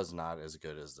was not as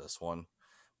good as this one,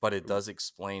 but it Ooh. does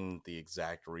explain the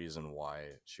exact reason why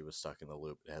she was stuck in the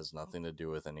loop. It has nothing to do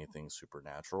with anything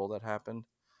supernatural that happened.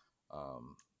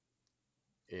 Um,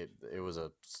 it was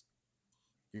a.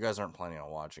 You guys aren't planning on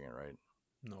watching it, right?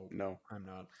 Nope, No. I'm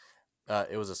not.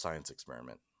 It was a science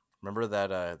experiment. Remember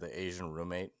that the Asian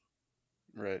roommate?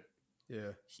 Right.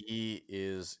 Yeah. He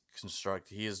is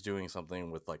He is doing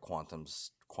something with like quantum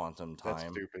That's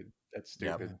time. stupid. That's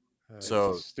Yep. stupid. It's a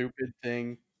So stupid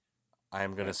thing.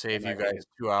 I'm gonna save And I you hate guys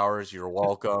 2 hours. You're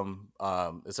welcome.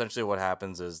 Essentially, what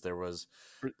happens is there was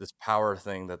it. this power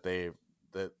thing that they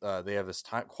have this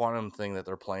time quantum thing that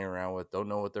they're playing around with. Don't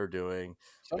know what they're doing.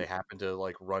 They Some happen to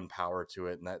like run power to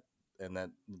it, and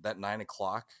that 9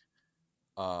 o'clock.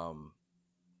 Um,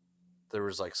 there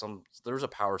was a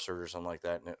power surge or something like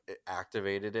that, and it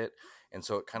activated it, and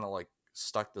so it kind of like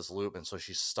stuck this loop, and so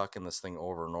she's stuck in this thing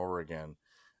over and over again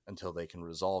until they can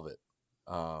resolve it.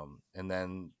 And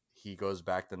then he goes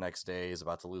back the next day. He's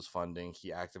about to lose funding. He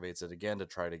activates it again to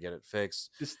try to get it fixed,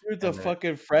 This dude's a and then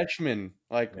fucking freshman.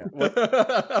 Like, yeah. what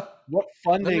No, no,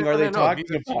 funding are no, no, they no. talking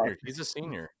He's a about? senior. He's a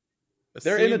senior. A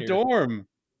They're in a senior dorm.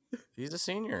 He's a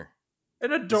senior.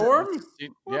 in a dorm.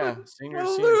 Yeah, senior What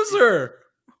to a senior. loser!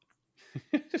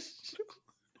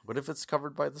 What if it's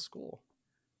covered by the school?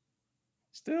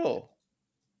 Still.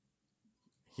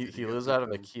 He lives out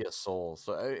of a Kia Soul,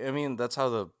 so I mean that's how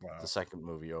the second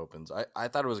movie opens. I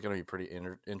thought it was going to be pretty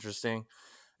interesting.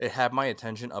 It had my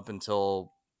attention up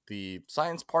until the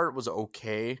science part was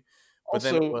okay, but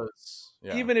then it Also, was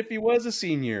even if he was a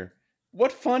senior,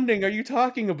 what funding are you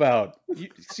talking about?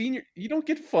 You don't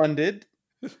get funded.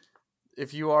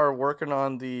 if you are working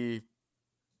on the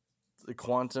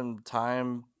quantum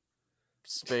time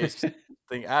space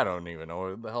thing, I don't even know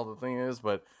what the hell the thing is,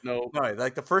 but No. no,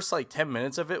 like the first like 10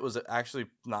 minutes of it was actually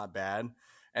not bad,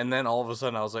 and then all of a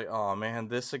sudden I was like, oh man,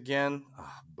 this again.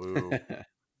 Boo.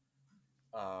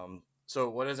 So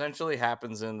what essentially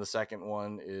happens in the second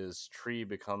one is Tree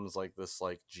becomes like this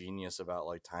like genius about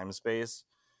like time space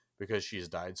because she's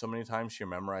died so many times. She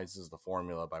memorizes the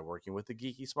formula by working with the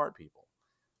geeky smart people.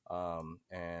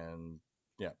 And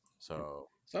yeah, so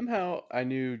Somehow I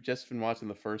knew just from watching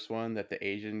the first one that the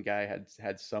Asian guy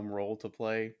had some role to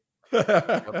play.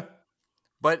 yep.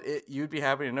 But you'd be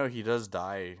happy to know he does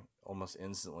die almost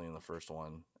instantly in the first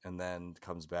one, and then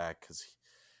comes back because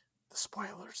the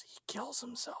spoilers, he kills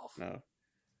himself. No.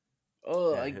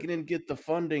 Oh, Yeah, I didn't get the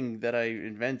funding that I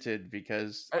invented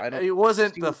because I don't. it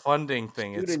wasn't the funding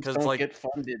thing. It's Students because don't like get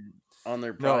funded on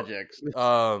their no. projects.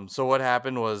 So what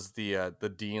happened was the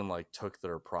dean like took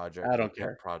their project, I their don't pet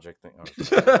care. project thing.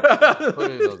 Oh,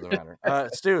 clearly it doesn't matter.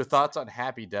 Stu, thoughts on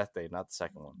Happy Death Day, not the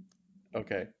second one.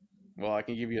 Okay. Well, I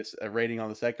can give you a rating on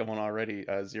the second one already.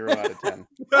 0 out of 10.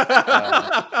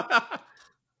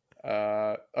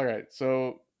 All right.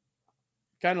 So,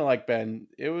 kind of like Ben,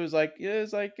 it was like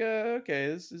okay,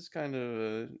 this is kind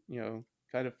of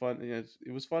kind of fun.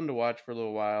 It was fun to watch for a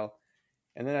little while,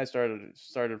 and then I started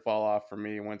to fall off for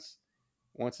me once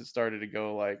it started to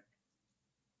go like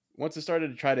once it started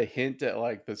to try to hint at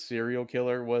like the serial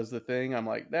killer was the thing, I'm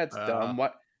like, that's dumb.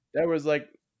 What that was like,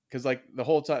 because like the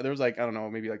whole time there was like I don't know,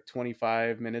 maybe like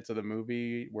 25 minutes of the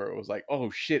movie where it was like, oh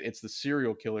shit, it's the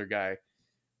serial killer guy.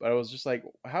 But I was just like,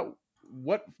 how?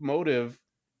 What motive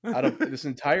out of this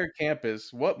entire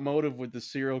campus? What motive would the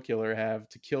serial killer have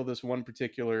to kill this one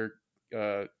particular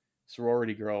uh,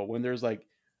 sorority girl when there's like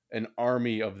an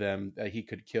army of them that he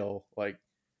could kill? Like,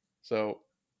 so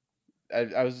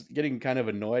I was getting kind of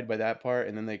annoyed by that part,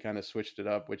 and then they kind of switched it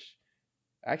up, which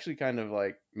actually kind of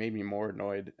like made me more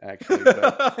annoyed actually.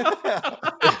 But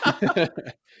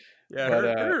yeah, but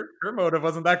her motive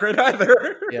wasn't that great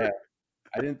either. yeah,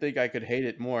 I didn't think I could hate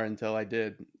it more until I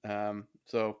did.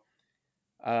 So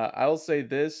I'll say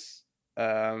this.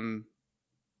 Um,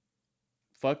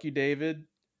 fuck you, David.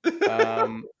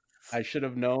 I should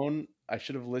have known. I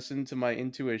should have listened to my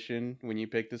intuition when you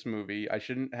picked this movie. I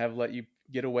shouldn't have let you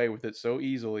get away with it so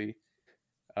easily.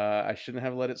 I shouldn't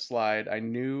have let it slide. I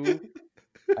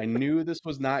knew this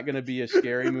was not going to be a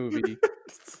scary movie,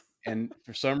 and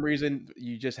for some reason,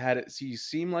 you just had it. So you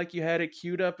seem like you had it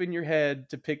queued up in your head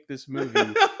to pick this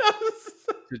movie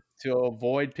to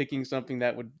avoid picking something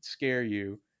that would scare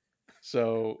you.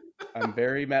 So I'm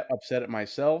very upset at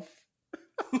myself,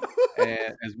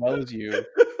 and as well as you.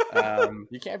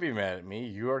 You can't be mad at me.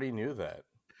 You already knew that.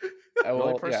 The only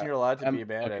Well, person yeah, you're allowed to I'm be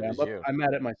mad okay. at is you. I'm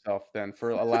mad at myself then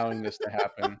for allowing this to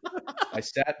happen. I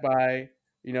sat by.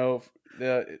 You know,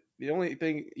 the only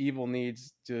thing evil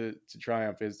needs to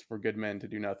triumph is for good men to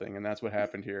do nothing, and that's what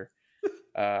happened here.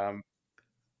 Um,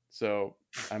 so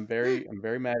I'm very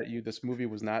mad at you. This movie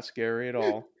was not scary at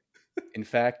all. In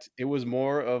fact, it was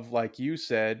more of like you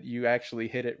said, you actually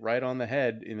hit it right on the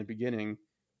head in the beginning.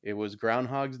 It was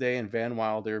Groundhog's Day and Van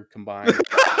Wilder combined with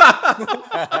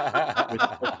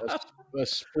just a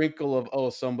sprinkle of oh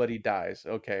somebody dies.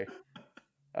 Okay.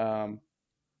 Um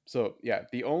so yeah,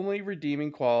 the only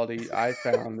redeeming quality I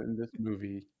found in this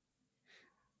movie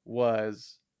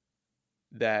was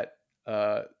that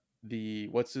the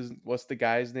what's the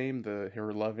guy's name?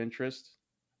 Her love interest?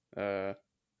 Do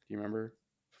you remember?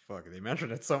 Fuck, they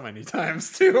mentioned it so many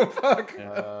times too. Fuck.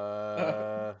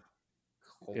 Uh,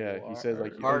 Yeah, he says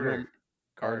like you don't know Carter.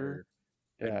 Carter.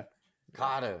 Yeah.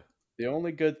 Carter. The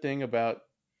only good thing about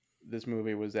this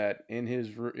movie was that in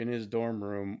his dorm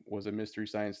room was a Mystery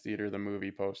Science Theater the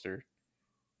movie poster.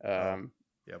 Oh, Um,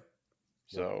 yep.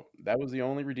 so that was the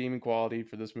only redeeming quality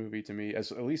for this movie to me,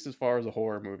 as at least as far as a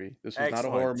horror movie. This was not a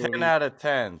horror Excellent. 10 movie. out of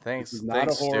 10. This Thanks. is not a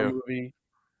Thanks, horror Stu. movie.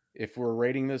 If we're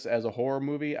rating this as a horror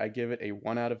movie, I give it a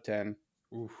 1 out of 10.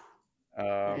 Oof.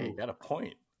 Hey, you Um, got a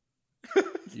point.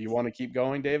 you want to keep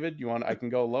going, David? You want? I can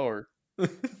go lower.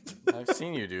 I've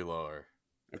seen you do lower.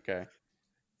 Okay.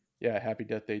 Yeah, Happy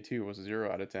Death Day 2 was a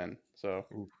 0 out of 10. So,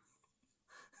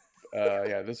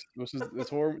 yeah, this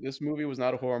movie was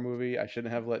not a horror movie. I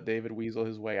shouldn't have let David weasel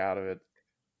his way out of it.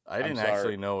 I I'm didn't sorry.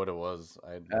 actually know what it was.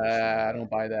 I'd never seen it. I don't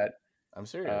buy that. I'm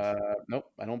serious. Nope,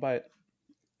 I don't buy it.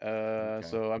 Okay.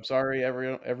 So I'm sorry,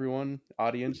 everyone,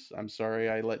 audience. I'm sorry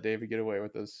I let David get away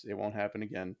with this. It won't happen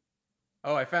again.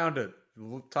 Oh, I found it.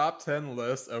 Top 10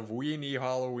 list of weenie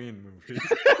Halloween movies.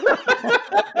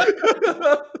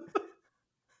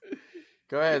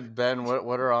 Go ahead, Ben.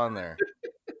 What are on there?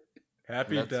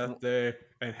 Happy Death Day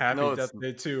and Happy No, Death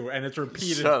Day 2, and it's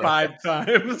repeated Shut up. 5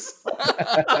 times.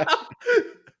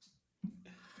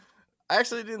 I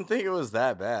actually didn't think it was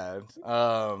that bad.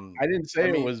 I didn't say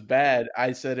it was bad.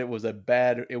 I said it was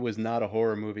it was not a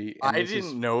horror movie. And I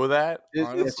didn't know that, yes,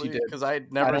 honestly, you did. because I'd I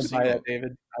never don't seen buy it. that,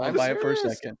 David. I don't I'm buy it for a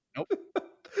serious. second. Nope.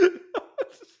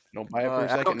 Don't buy it for a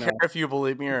I don't second. care if you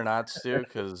believe me or not, Stu,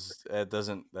 because it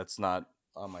doesn't. That's not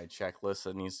on my checklist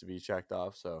that needs to be checked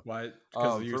off. So Why?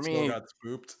 Because you for still me, got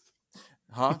spooked?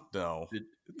 huh? No.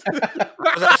 I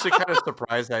was actually kind of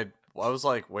surprised. I was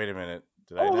like, wait a minute.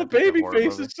 Did I Oh, the not pick a baby horror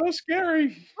face movie? is so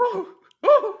scary.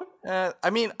 I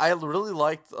mean, I really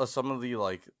liked some of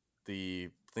the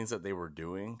things that they were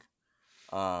doing,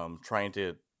 trying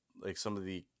to like some of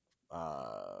the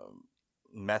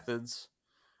methods,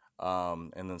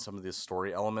 and then some of the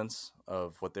story elements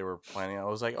of what they were planning. I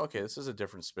was like, okay, this is a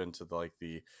different spin to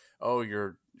the oh,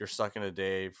 you're stuck in a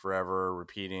day forever,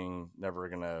 repeating, never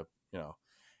gonna, you know.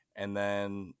 And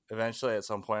then eventually, at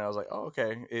some point, I was like, oh,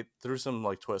 okay. It threw some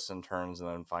like twists and turns, and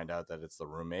then find out that it's the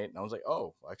roommate, and I was like,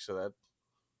 oh, actually, that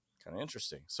kind of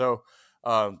interesting. So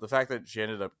the fact that she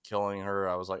ended up killing her,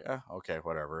 I was like, okay,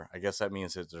 whatever. I guess that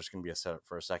means that there's going to be a setup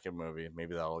for a second movie.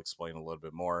 Maybe that'll explain a little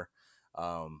bit more.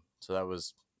 So that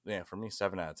was, yeah, for me,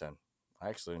 7 out of 10. I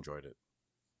actually enjoyed it.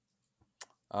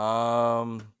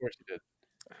 Of course you did.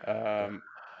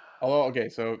 Although, okay,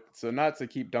 so not to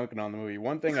keep dunking on the movie.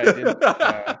 One thing I didn't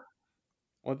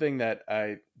one thing that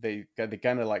they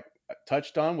kind of like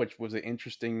touched on, which was an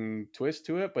interesting twist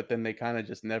to it, but then they kind of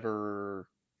just never.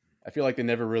 I feel like they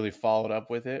never really followed up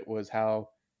with it. Was how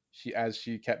as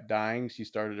she kept dying, she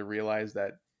started to realize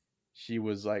that she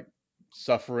was like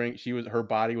suffering. Her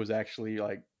body was actually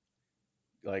like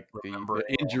the Remembering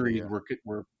all the injuries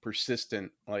were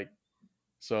persistent. Like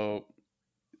so,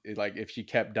 like if she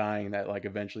kept dying, that like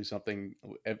eventually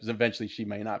she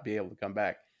may not be able to come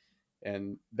back.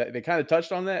 And that they kind of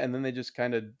touched on that, and then they just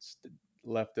kind of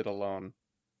left it alone.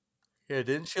 yeah,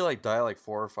 didn't she like die like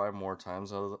 4 or 5 more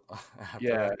times after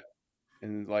Yeah, that?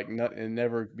 and like it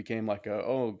never became like a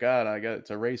oh god, I got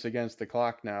it's a race against the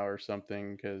clock now or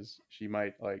something because she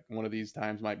might like one of these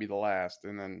times might be the last,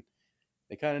 and then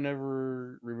they kind of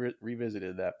never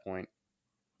revisited that point.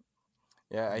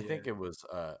 Yeah, I Yeah. think it was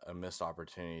a missed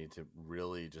opportunity to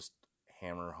really just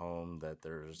hammer home that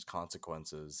there's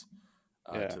consequences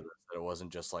Yeah, to this. That it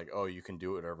wasn't just like, oh, you can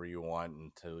do whatever you want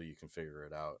until you can figure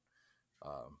it out,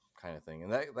 kind of thing.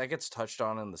 And that gets touched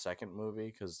on in the second movie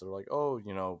because they're like,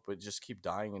 oh, but just keep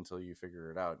dying until you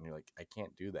figure it out. And you're like, I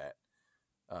can't do that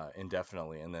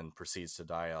indefinitely. And then proceeds to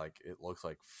die like it looks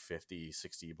like 50,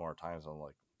 60 more times. I'm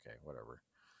like, okay, whatever.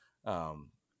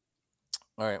 Um,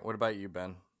 all right, what about you,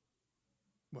 Ben?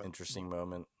 What? Interesting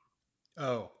moment.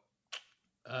 Oh.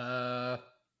 Uh.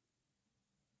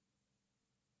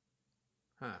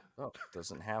 Huh. Oh,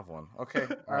 doesn't have one. Okay,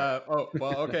 all right, Oh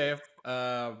well. Okay.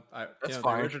 that's The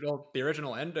fine.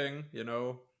 original ending.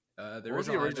 The What was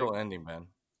the original ending. original ending, Ben?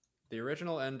 The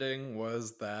original ending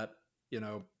was that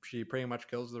she pretty much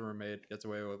kills the roommate, gets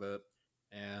away with it,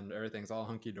 and everything's all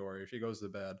hunky dory. She goes to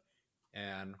bed,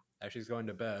 and as she's going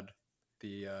to bed,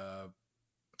 the uh,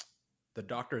 the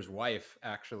doctor's wife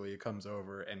actually comes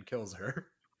over and kills her.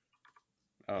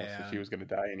 oh, so she And was gonna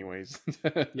die anyways.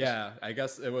 yeah, I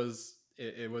guess it was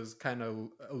kind of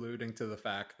alluding to the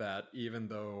fact that even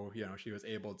though she was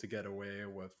able to get away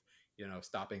with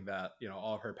stopping that,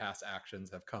 all of her past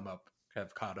actions have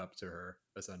caught up to her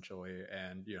essentially,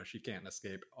 and she can't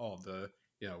escape all the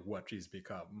what she's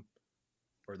become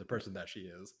or the person that she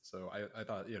is. So I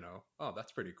thought oh,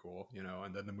 that's pretty cool,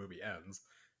 and then the movie ends,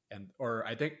 and or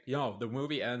I think the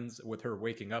movie ends with her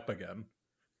waking up again.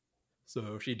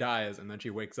 So she dies and then she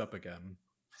wakes up again.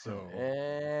 So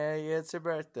Hey, it's your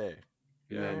birthday.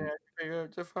 And You have then to pick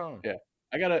up the phone. yeah,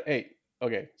 I gotta. Hey,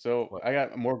 okay, so What? I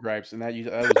got more gripes, and that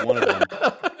was one of them.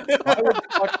 Why the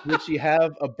fuck would she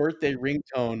have a birthday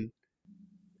ringtone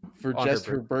for on her just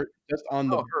her birth. just on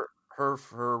the? Oh,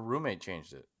 her roommate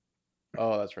changed it.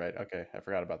 Oh, that's right. Okay, I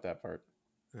forgot about that part.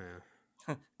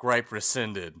 Yeah. Gripe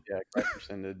rescinded. Yeah, gripe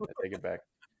rescinded. I take it back.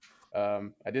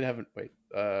 I did have a wait.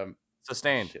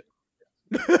 Sustained. Shit.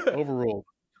 Overruled.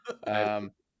 I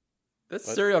Um, This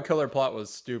but serial killer plot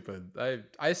was stupid.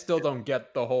 I still don't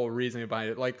get the whole reasoning behind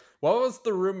it. Like, what was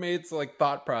the roommate's like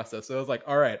thought process? It was like,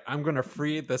 all right, I'm gonna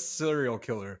free the serial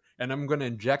killer and I'm gonna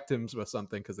inject him with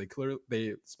something because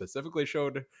they specifically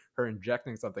showed her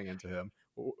injecting something into him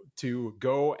to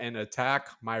go and attack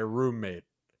my roommate.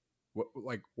 What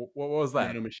was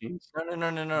that? nanomachines.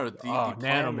 No. The Oh,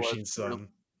 plan was nanomachine, son.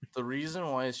 the reason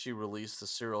why she released the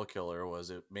serial killer was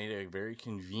it made a very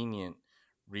convenient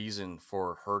reason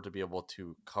for her to be able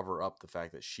to cover up the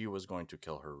fact that she was going to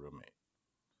kill her roommate.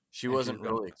 She And she wasn't was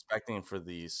gonna. really expecting for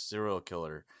the serial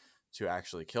killer to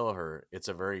actually kill her. It's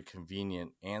a very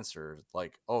convenient answer.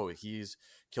 Like, oh, he's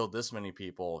killed this many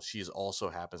people. She's also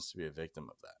happens to be a victim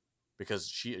of that because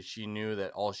she knew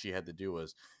that all she had to do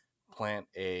was plant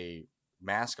a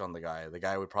mask on the guy. The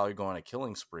guy would probably go on a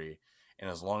killing spree, and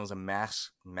as long as a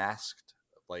masked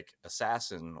like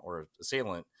assassin or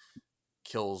assailant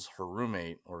kills her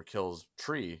roommate or kills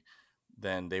Tree,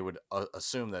 then they would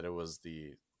assume that it was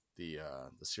the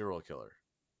serial killer.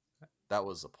 That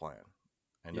was the plan.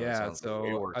 I know it Yeah, sounds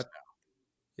way so worse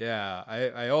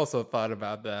I also thought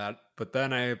about that, but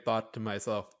then I thought to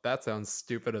myself, that sounds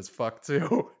stupid as fuck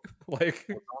too. Like,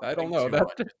 now. Well, I don't don't think know too that.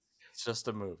 much. It's just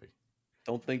a movie.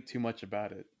 Don't think too much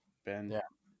about it, Ben. Yeah.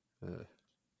 Uh,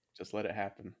 Just let it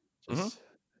happen. Hmm. just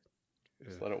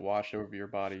Just let it wash over your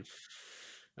body.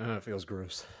 it feels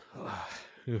gross.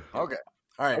 Okay.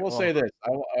 All I right. will Well, say this: I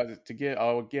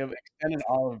will give extend an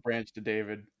olive branch to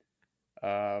David,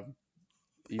 uh,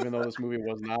 even though this movie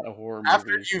was not a horror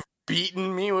after movie. you've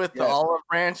beaten me with the Yes, olive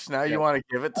branch, now yes. you want to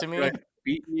give it to After me? I've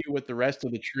beaten you with the rest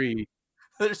of the tree,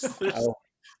 There's I there's will,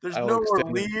 there's I will no more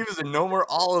extend it. leaves and no more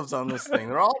olives on this thing.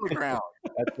 They're all on the ground.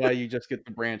 That's why you just get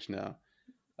the branch now.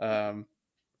 Um,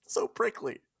 So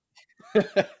prickly.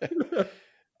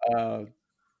 uh,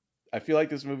 I feel like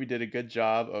this movie did a good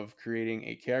job of creating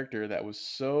a character that was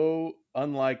so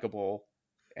unlikable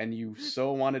and you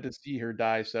so wanted to see her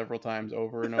die several times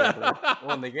over and over.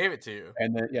 When they gave it to you.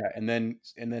 And then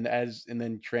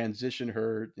transition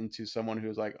her into someone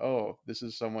who's like, oh, this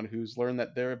is someone who's learned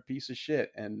that they're a piece of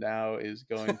shit and now is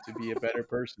going to be a better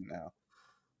person now.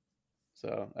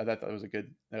 So I thought that was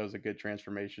a good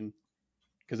transformation.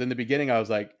 Because in the beginning I was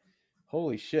like,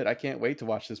 holy shit, I can't wait to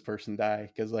watch this person die,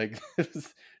 because like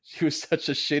she was such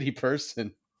a shitty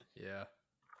person. Yeah.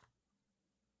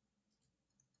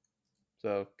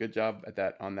 So good job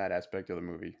on that aspect of the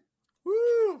movie.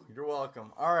 Woo! You're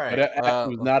welcome. All right. But it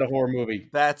was not a horror movie.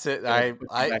 That's it. It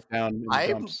puts you back down in the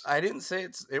dumps. I didn't say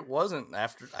it wasn't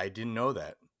after. I didn't know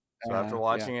that. So after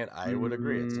watching it, I would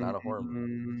agree it's not a horror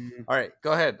movie. All right,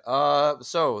 go ahead.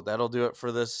 So that'll do it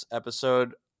for this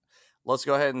episode. Let's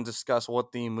go ahead and discuss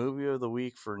what the movie of the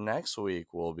week for next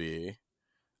week will be.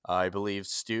 I believe,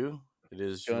 Stu, it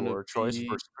is your choice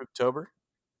for Spooktober.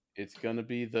 It's gonna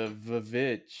be the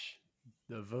Vivitch.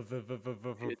 The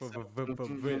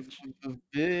Witch.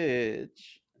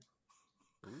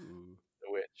 Ooh. The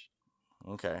Witch.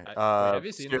 Okay. Wait, have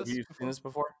you seen Stu, this? have you seen this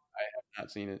before? I have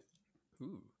not seen it.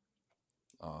 Ooh.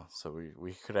 Oh, so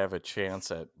we could have a chance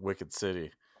at Wicked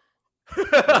City.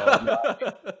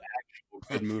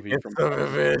 Good movie It's from the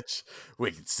Vivitch.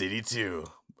 Wicked City 2.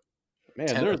 Man,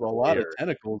 there's a lot of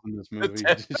tentacles in this movie.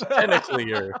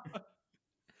 Tentaclier.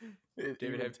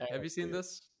 David, have you seen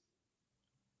this?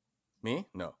 Me?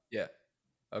 No. Yeah.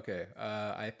 Okay.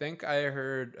 I think I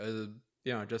heard,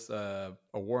 just a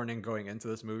warning going into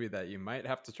this movie that you might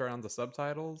have to turn on the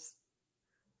subtitles,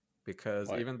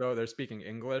 because even though they're speaking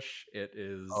English, it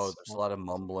is. Oh, there's a lot of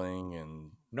mumbling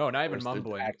and. No, not even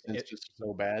mumbling. The accent's just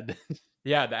so bad.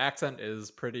 Yeah, the accent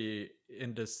is pretty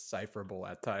indecipherable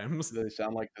at times. They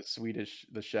sound like the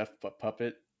chef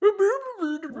puppet.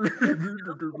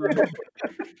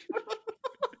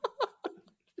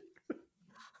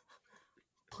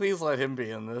 Please let him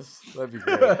be in this. That'd be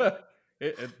great.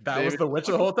 That was the witch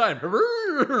the whole time. That's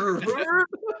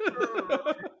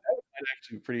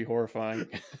actually pretty horrifying.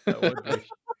 That would be.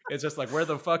 It's just like, where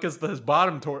the fuck is the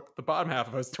bottom half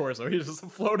of his torso? He's just a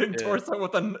floating torso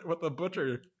with a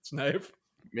butcher's knife,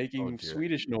 making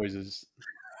Swedish noises.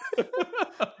 That's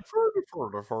what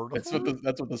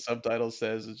the subtitle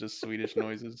says. It's just Swedish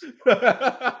noises.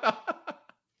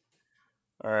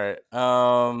 All right.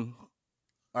 All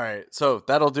right. So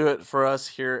that'll do it for us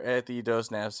here at the Dos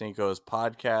Navcincos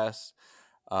podcast.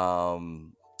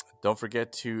 Don't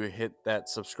forget to hit that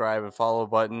subscribe and follow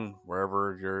button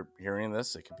wherever you're hearing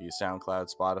this. It could be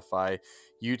SoundCloud, Spotify,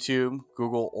 YouTube,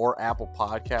 Google, or Apple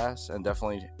Podcasts. And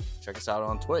definitely check us out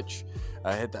on Twitch.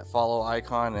 Hit that follow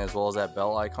icon as well as that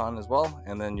bell icon as well.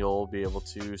 And then you'll be able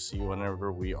to see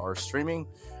whenever we are streaming.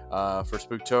 For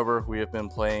Spooktober, we have been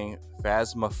playing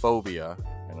Phasmophobia.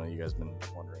 I know you guys have been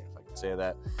wondering if I could say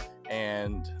that.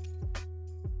 And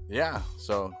yeah,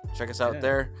 so check us out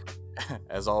there.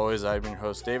 As always, I'm your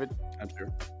host, David. I'm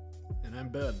sure. And I'm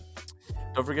Ben.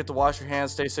 Don't forget to wash your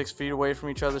hands, stay 6 feet away from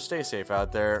each other, stay safe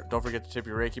out there. Don't forget to tip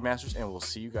your Reiki masters, and we'll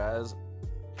see you guys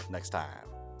next time.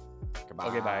 Goodbye.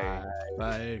 Okay, bye.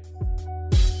 Bye.